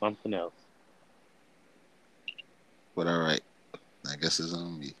a something else. But all right, I guess it's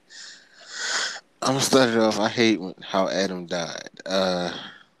on me. I'm gonna start it off. I hate how Adam died.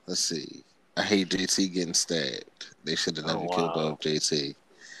 Let's see. I hate JT getting stabbed. They should have Oh never killed wow. off JT.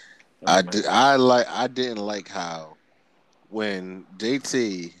 Oh my god. I didn't like how when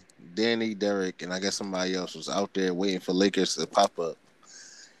JT, Danny, Derek, and I guess somebody else was out there waiting for Lakers to pop up,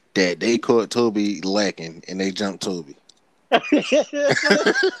 that they caught Toby lacking and they jumped Toby. I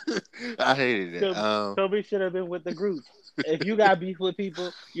hated it. Toby should have been with the group. If you got beef with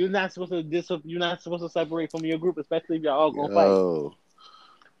people, you're not supposed to separate from your group, especially if y'all all gonna fight. Yo,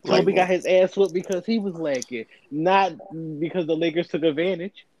 like, Toby got his ass whooped because he was lacking, not because the Lakers took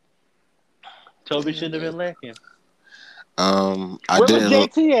advantage. Toby yeah, shouldn't have been lacking. I Where was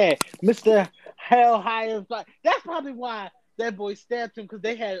didn't. JT at, Mister Hell High as Fuck? That's probably why that boy stabbed him because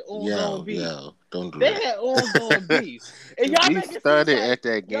they had ongoing beef. Don't do They that. had ongoing beef, and The y'all beef make it seem started like at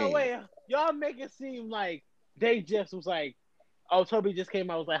that game. y'all make it seem like they just was like, oh, Toby just came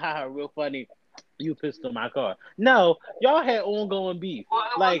out was like, haha, real funny. You pissed on my car. No, y'all had ongoing beef. Well,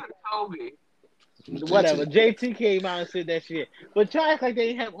 it Like wasn't Toby. It was whatever. JT. JT came out and said that shit, but y'all act like they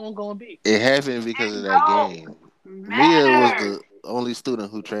didn't have ongoing beef. It happened because of It that don't game. Mia was matter. the only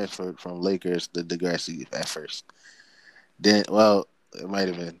student who transferred from Lakers to Degrassi at first. Then, well, it might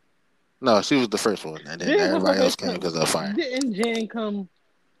have been. No, she was the first one, and then Didn't what's her everybody else face came come? because of fire. Didn't Jan come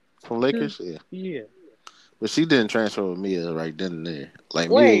From to? Lakers, yeah. Yeah. But she didn't transfer with Mia right then and there. Like,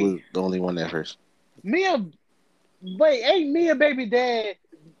 Mia Wait, was the only one at first. Mia. Wait, ain't Mia baby dad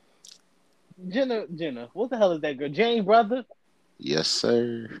Jenna? What the hell is that girl? Jane brother? Yes,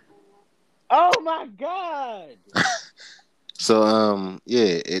 sir. Oh my god! So,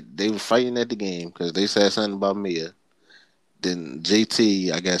 yeah, they were fighting at the game because they said something about Mia. Then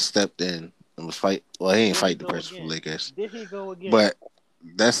JT, I guess, stepped in and was fight. Well, he ain't There he fight the go person from again. Lakers, There he go again. but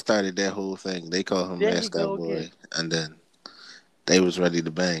that started that whole thing. They called him There he mascot go again. boy, and then they was ready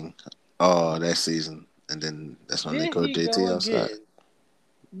to bang all that season, and then that's when they There called he go JT outside. again.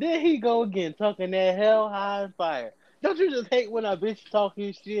 There he go again, talking that hell high fire. Don't you just hate when a bitch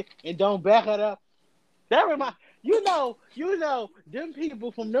talking shit and don't back it up? That remind them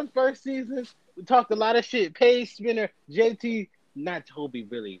people from them first seasons we talked a lot of shit. Paige Spinner, JT, not Toby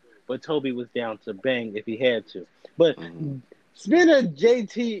really, but Toby was down to bang if he had to. But Hmm. Spinner,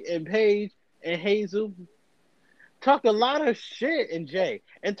 JT, and Paige and Hazel talked a lot of shit, and Jay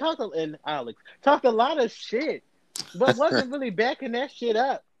and Alex talked a lot of shit, but wasn't really backing that shit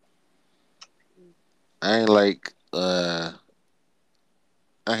up. I ain't like. I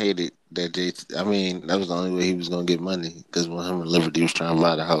hated that JT. I mean, that was the only way he was gonna get money because when him and Liberty was trying to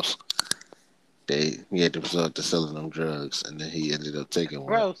buy the house, he had to resort to selling them drugs, and then he ended up taking one.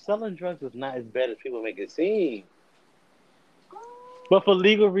 Bro, selling drugs is not as bad as people make it seem. But for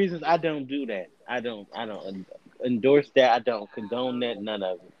legal reasons, I don't do that. I don't endorse that. I don't condone that. None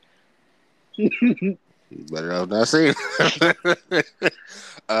of it. You better off not saying.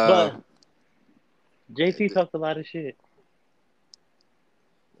 uh, But JT talked a lot of shit.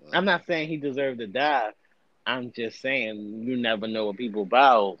 I'm not saying he deserved to die. I'm just saying you never know what people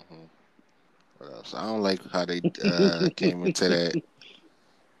about. what else? I don't like how they came into that.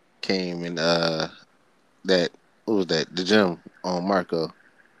 Came in that what was that the gym on Marco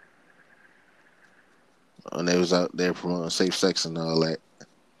when they was out there promoting safe sex and all that.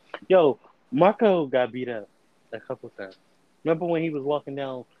 Yo, Marco got beat up a couple times. Remember when he was walking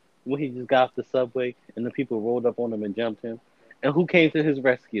down when he just got off the subway and the people rolled up on him and jumped him? And who came to his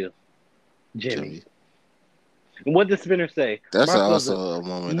rescue? Jimmy. Jimmy. And what did Spinner say? That's also a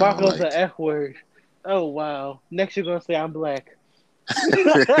moment I don't Marco's like. a F word. Oh wow. Next you're gonna say I'm black.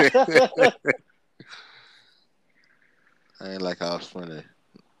 I ain't like how Sprinter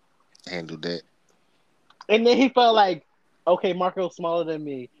handled that. And then he felt like, okay, Marco's smaller than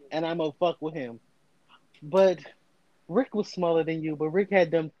me, and I'm gonna fuck with him. But Rick was smaller than you, but Rick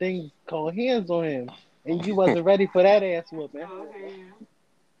had them things called hands on him, and you wasn't ready for that ass whooping. Okay.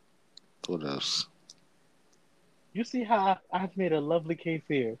 What else? You see how I've made a lovely case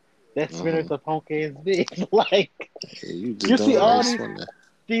here. that Mm-hmm. Spinner's a punk ass bitch. Like Yeah, you just you don't see like all Spinner.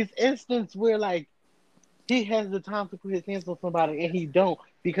 these instances where like he has the time to put his hands on somebody and he don't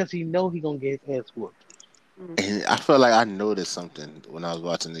because he know he gonna get his ass whooped. And I felt like I noticed something when I was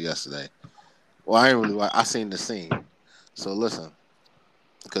watching it yesterday. Well, I ain't really watch. I seen the scene. So listen,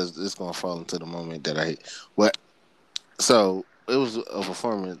 because it's gonna fall into the moment that I hate. What? So it was a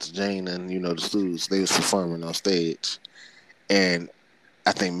performance. Jane and the students they was performing on stage, and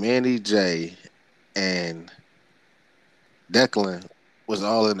I think Manny J and Declan was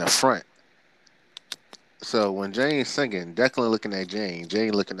all in the front. So when Jane's singing, Declan looking at Jane,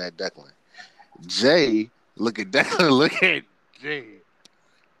 Jane looking at Declan, Jay look at Declan, look at Jane,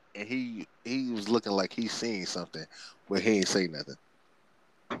 and he was looking like he seen something, but he ain't say nothing,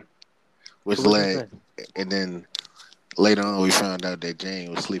 which So what you led, say? and then later on we found out that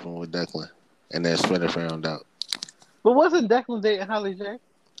Jane was sleeping with Declan, and then Sweater found out. But wasn't Declan dating Holly J?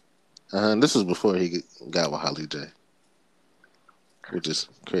 This was before he got with Holly J, which is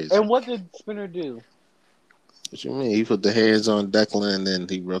crazy. And what did Spinner do? What you mean? He put the hands on Declan, and then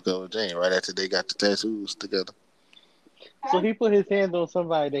he broke up with Jane right after they got the tattoos together. So he put his hands on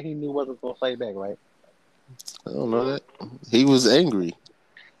somebody that he knew wasn't gonna fight back, right? I don't know that. He was angry.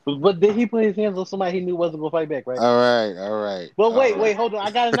 But did he put his hands on somebody he knew wasn't gonna fight back, right? All right, all right, But all wait, right. hold on.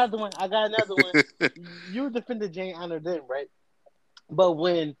 I got another one. I got another one. You defended Jane Honor then, right? But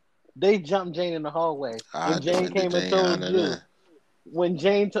when they jumped Jane in the hallway, I and Jane defended came and Jane told Honor you, then. when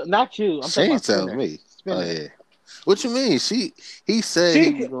not you, I'm talking Shane about told Spinner. me. Oh Spinner. yeah. What you mean? He said he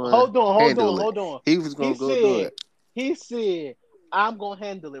She was going to hold on, hold on, handle it. hold on. He was He going to go do said, it. he said, I'm gonna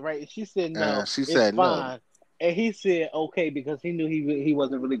handle it, right? And she said, no, She it's said no. fine. And he said, okay, because he knew he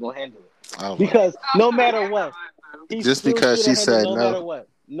wasn't really gonna handle it. Oh my. Because no matter what, he Just still because should she have handled said no no. matter what.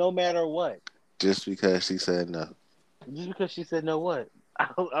 No matter what. Just because she said no. Just because she said no what?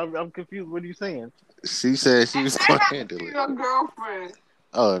 I'm confused. What are you saying? She said she If was that going to happened to handle it. your girlfriend,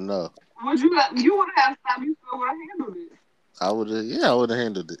 Oh no. you would have stopped. You still would have handled it. I would have. Yeah, I would have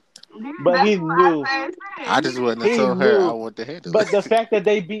handled it. Yeah, But that's he what I knew. said. I He just wouldn't have He told her I knew. want to handle But the it. fact that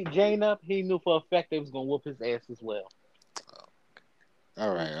they beat Jane up, he knew for a fact they was gonna whoop his ass as well.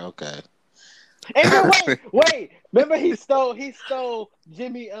 All right. Okay. And then wait. Remember he stole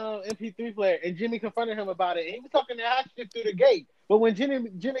Jimmy MP3 player and Jimmy confronted him about it. And he was talking that hot shit through the gate. But when Jimmy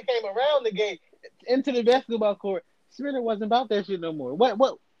came around the gate into the basketball court, Spinner wasn't about that shit no more.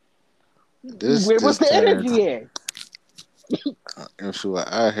 This Where was this the turned. energy at? I'm sure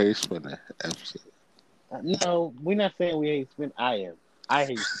I hate Spinner. No, we're not saying we hate Spinner. I am. I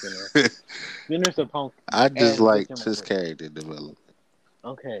hate Spinner. Spinner's a punk I ass just bitch in liked my his opinion. character development.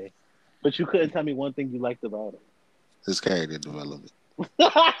 Okay. But you couldn't tell me one thing you liked about His character development.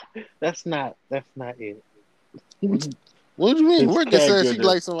 it. That's not it. What do you mean? His Working said character she the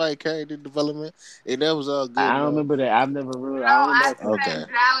liked somebody character development, and that was all good I and don't all. remember that. I've never really No, I don't I know. Okay. said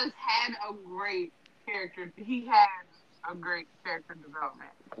Dallas had a great character. He had a great character development,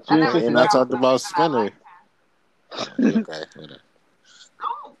 So and you that was say And she I that was talked the about reason I Spinner. liked Okay, whatever. him.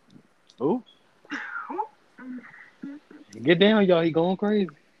 Ooh, Oh, get down, y'all. He going crazy.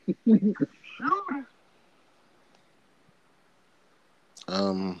 shoot.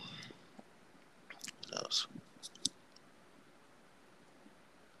 Um, what else?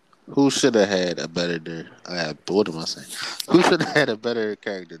 Who should have had a better? What am I saying? Who should have had a better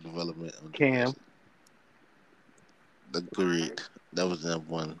character development on Cam. Degrassi? Agreed. That was the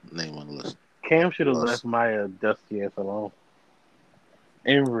one name on the list. Cam should Who have left else? Maya dusty ass alone.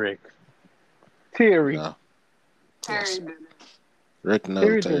 And Rick. Terry. No. Terry Yes. did it. Rick, no.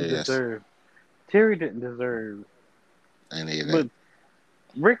 Terry didn't Terry, yes. deserve. Terry didn't deserve. I need that. But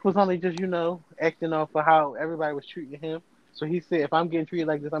Rick was only just, acting off of how everybody was treating him. So he said, if I'm getting treated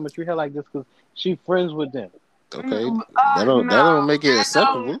like this, I'm gonna treat her like this because she friends with them. Okay. That No, don't make it that don't.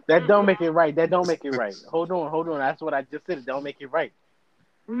 acceptable. That don't make it right. That don't make it right. Hold on. That's what I just said. It don't make it right.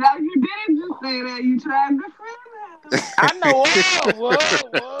 No, you didn't just say that. You tried to defend him. I know.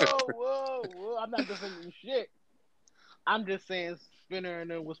 Whoa. I'm not defending shit. I'm just saying Spinner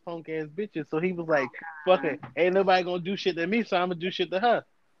and them was punk ass bitches. So he was like, fuck it. Ain't nobody gonna do shit to me, so I'm gonna do shit to her.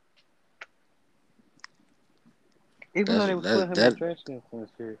 Even though That's they was that putting him in that. trash cans and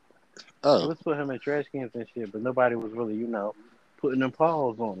shit. They Oh, was putting him in trash cans and shit, but nobody was really, putting them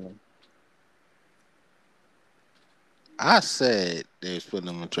paws on him. I said they was putting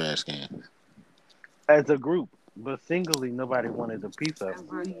them in trash can. As a group. But singly, nobody wanted a piece of As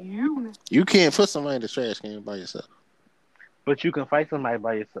him. a unit. You can't put somebody in the trash can by yourself. But you can fight somebody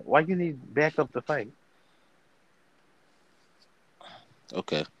by yourself. Why you need backup to fight?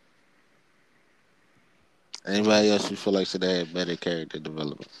 Okay. Anybody else you feel like should have had better character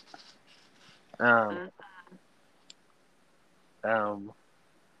development? Um, Mm, um,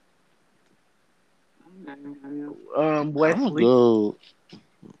 mm, I'm gonna Wesley. go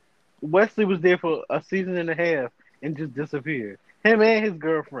Wesley was there for a season and a half and just disappeared. Him and his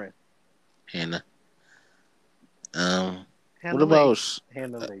girlfriend, Hannah. Um, what Hannah about Lady,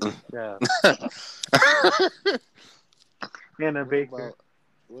 Hannah Lady, yeah, what Hannah Baker, about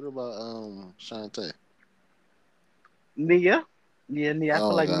what about Shantae? Nia. Yeah, Nia. I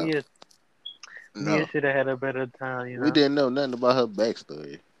feel Oh like God, Nia no. should have had a better time. You We know, didn't know nothing about her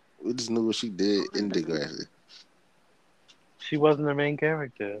backstory. We just knew what she did in mm. Degrassi. she wasn't the main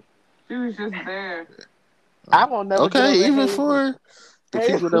character. She was just there. I won't never get Okay, over even Hazel. for the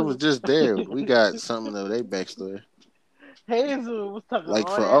people that was Hazel, just there, we got something of their backstory. Hazel was talking Like all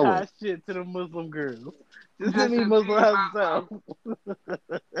for that Owen. hot shit to the Muslim girls. Just to Just be to Muslim be herself. Muslim.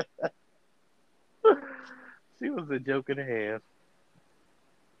 She was a joke and a half.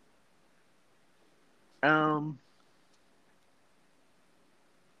 Um,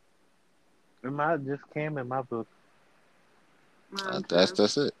 just came in my book. Mine That's too.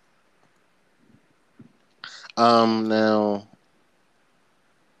 that's it. Now,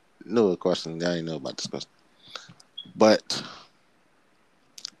 no question. I didn't know about this question, but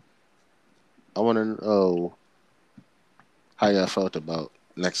I want to know how y'all felt about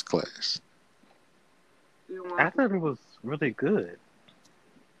next class. You I want thought it was really good.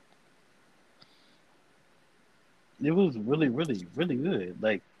 It was really, really, really good.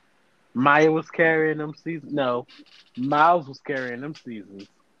 Like Maya was carrying them seasons. No, Miles was carrying them seasons.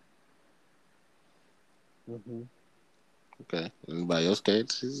 Okay. Anybody else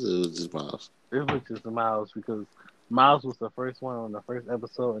cares? It was just Miles. It was just Miles because Miles was the first one on the first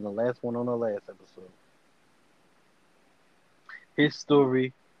episode and the last one on the last episode. His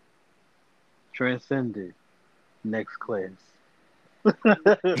story transcended next class.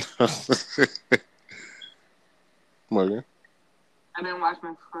 Morgan. I didn't watch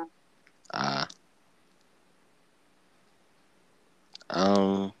next one. Ah.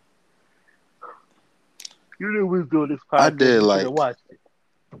 Um. You knew we was doing this I podcast. did You should have like. watched it.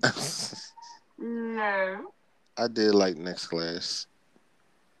 No. I did like next class.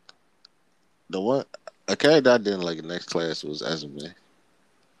 The one a character I didn't like in next class was Esme.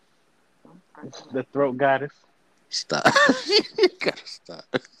 The throat goddess. Stop. You gotta stop.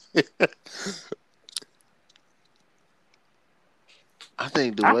 I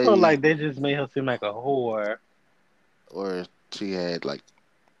think the I felt way, like they just made her seem like a whore. or she had like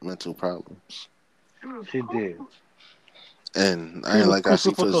mental problems, She was She did. cool. and I She ain't was like how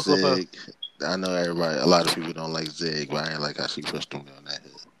cuckoo she for pushed Cocoa Puffs. Zig. I know a lot of people don't like Zig, but I ain't like how she pushed him down that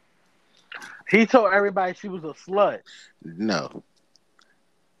hill. He told everybody she was a slut. No,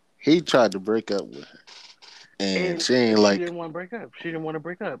 he tried to break up with her, and And she ain't she like. didn't want to break up. She didn't want to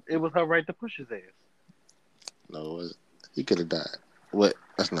break up. It was her right to push his ass. No, he could have died. What?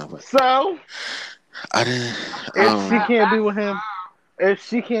 That's not right. So I didn't. if she can't be That's with him, if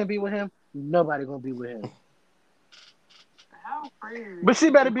she can't be with him, nobody gonna be with him. how crazy. But she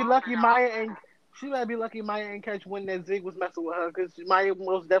better You be both lucky of Maya ain't. She better be lucky Maya ain't catch when that Zig was messing with her because Maya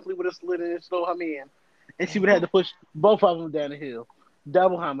most definitely would have slid in and stole her man, and she would have had to push both of them down the hill.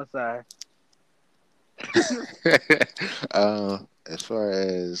 Double homicide. as far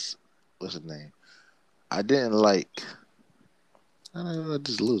as what's his name, I didn't like. I don't know. I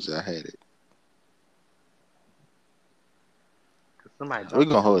just lose it. I had it. Cause somebody We're about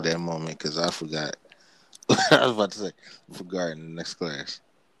to gonna kill hold her. that moment because I forgot. I was about to say, forgot in the next class.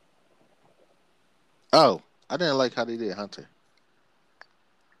 Oh, I didn't like how they did Hunter.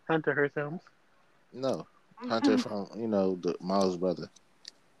 Hunter Hearst No, Hunter them. from the Miles brother.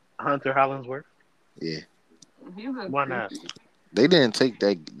 Hunter Hollingsworth. Yeah, He's a Why not? creepy. they didn't take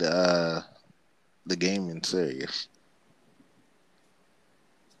the game in serious.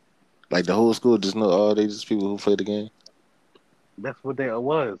 Like the whole school just know all they just people who play the game. That's what they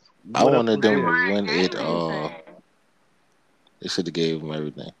was. I What else wanted was They them there? to were win a it gaming all. team. They should have gave them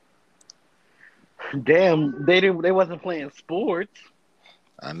everything. Damn, they didn't. They wasn't playing sports.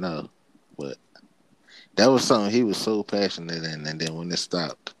 I know, but that was something he was so passionate in, and then when it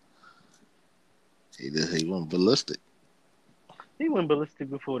stopped, he went ballistic. He went ballistic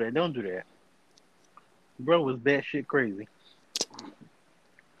before that. Don't do that. Bro was batshit crazy.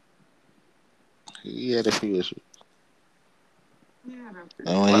 He had a few issues, Yeah, that's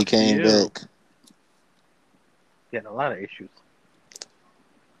and it. when he A came few. back, He had a lot of issues.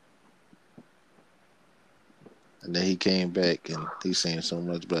 and he seemed so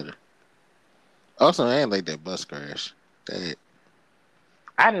much better. Also, I ain't like that bus crash. That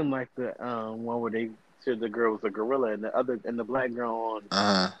I didn't like the one where they the girl was a gorilla, and the black girl on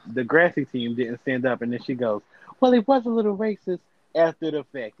Uh-huh. the Degrassi team didn't stand up, and then she goes, "Well, he was a little racist after the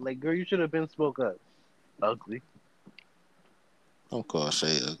fact. Like, girl, you should have been spoke up." Ugly. Don't call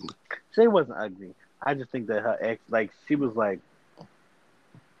Shay ugly. She wasn't ugly. I just think that her ex, like, she was like,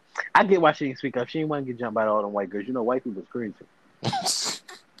 I get why she didn't speak up. She didn't want to get jumped by all them white girls. You know, white people's crazy.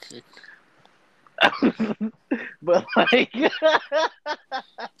 But like,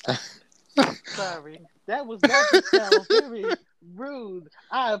 sorry, that was not to sound very rude.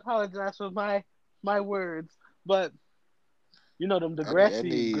 I apologize for my words, but you know them I need, I Degrassi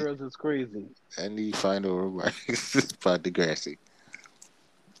need, girls is crazy. I need final remarks about Degrassi.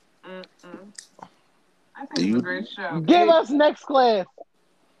 Mm-mm. I think Do it's a you great show. Give us next class.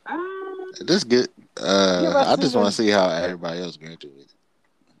 this get? Give us I just want to season. see how everybody else graduated.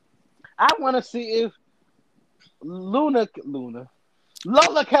 I want to see if Lola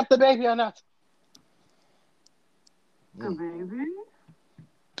kept the baby or not. The baby.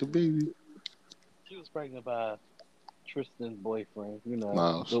 The baby She was pregnant by Tristan's boyfriend. You know,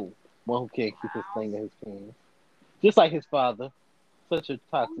 Miles. the one who can't keep his thing in his pants, just like his father. Such a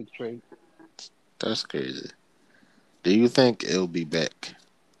toxic trait. That's crazy. Do you think it'll be back?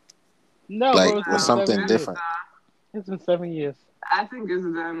 No, Like bro, it's with been No, something 7 years. different? It's been 7 years. I think it's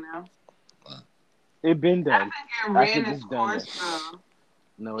done now. It been I done. think it I ran think its it's done course now. though.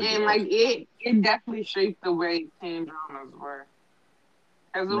 No, it And didn't. like it definitely shaped the way teen dramas were.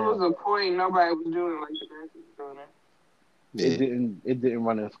 Cause it was No, a point nobody was doing like the girls was doing it. Yeah, it didn't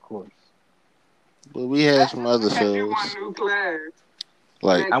run its course. but we had That's some just other because you want shows new class.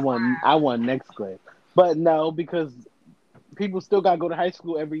 like Next I class. want next class, but no, because people still got to go to high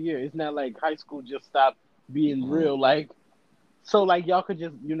school every year. It's not like high school just stopped being mm, real. Like so, like y'all could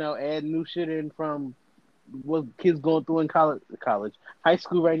just add new shit in from what kids going through in high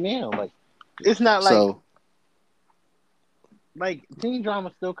school right now. Like it's not so. like teen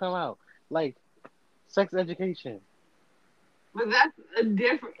drama still come out like sex education. But that's a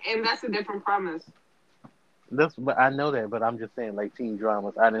different premise. But I know that, but I'm just saying like teen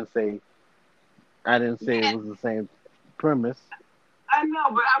dramas. I didn't say it Yeah, was the same premise. I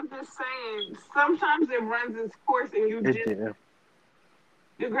know, but I'm just saying sometimes it runs its course and you It just didn't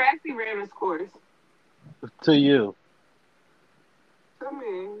Degrassi ran its course. to you. To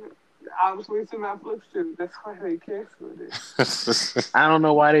me, obviously to Netflix too. That's why they canceled it. I don't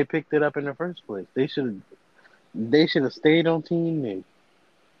know why they picked it up in the first place. They should have stayed on Teen Me.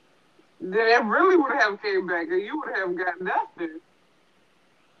 They really would have came back and you would have got nothing.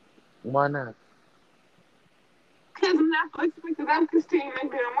 Why not? Because Netflix picked it up because Teen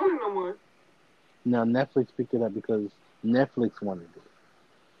ain't didn't want it no more. Now Netflix picked it up because Netflix wanted it.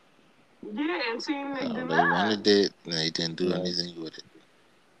 Yeah, and Teen Nick No, did they not. wanted it and they didn't do Right. anything with it.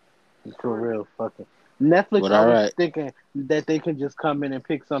 For real, fucking. Netflix But all always right. thinking that they can just come in and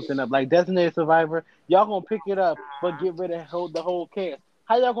pick something up. Like Designated Survivor, y'all gonna pick it up, but get rid of the whole cast.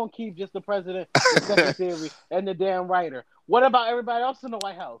 How y'all gonna keep just the president, the secretary, and the damn writer? What about everybody else in the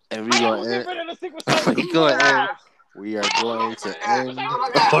White House? And How y'all gonna get rid of the Secret Service we from the going White to House? we are Oh going my to god. end Oh my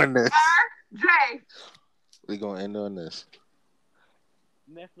god. on this. Sir, Jay. We're gonna end on this.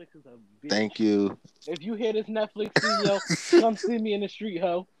 Netflix is a bitch. Thank you. If you hear this Netflix CEO, come see me in the street,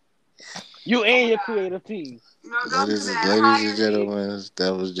 ho. You Oh and my your god. creative team. No, don't do ladies that. ladies and Hire me. gentlemen,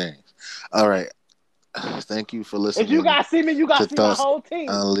 that was James. All right. Thank you for If you listening guys see me, you to guys see my Thoughts whole team.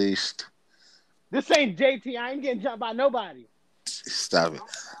 Unleashed. This ain't JT. I ain't getting jumped by nobody. Stop it.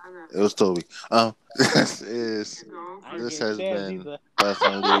 Okay. It was Toby. This is I ain't this getting has stabs been either. Thoughts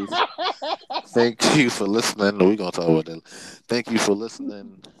Unleashed. Thank you for listening. We're gonna talk about that. Thank you for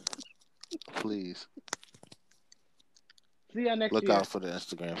listening. Please See y'all next look year. out for the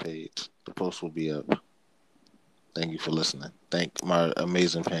Instagram page. The post will be up. Thank you for listening. Thank my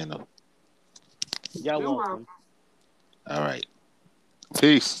amazing panel. Y'all You're welcome. welcome. All right.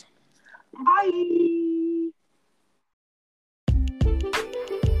 Peace. Bye.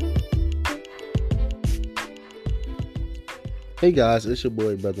 Hey guys, it's your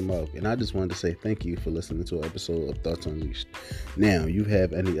boy Brother Mark, and I just wanted to say thank you for listening to an episode of Thoughts Unleashed. Now, you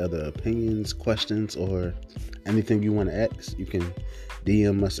have any other opinions, questions, or anything you want to ask, you can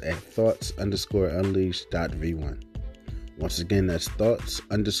DM us at thoughts_unleashed.v1. Once again, that's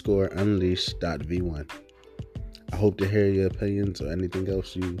thoughts_unleashed.v1. I hope to hear your opinions or anything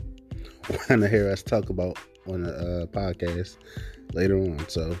else you want to hear us talk about on the podcast later on.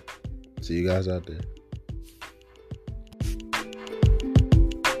 So, see you guys out there.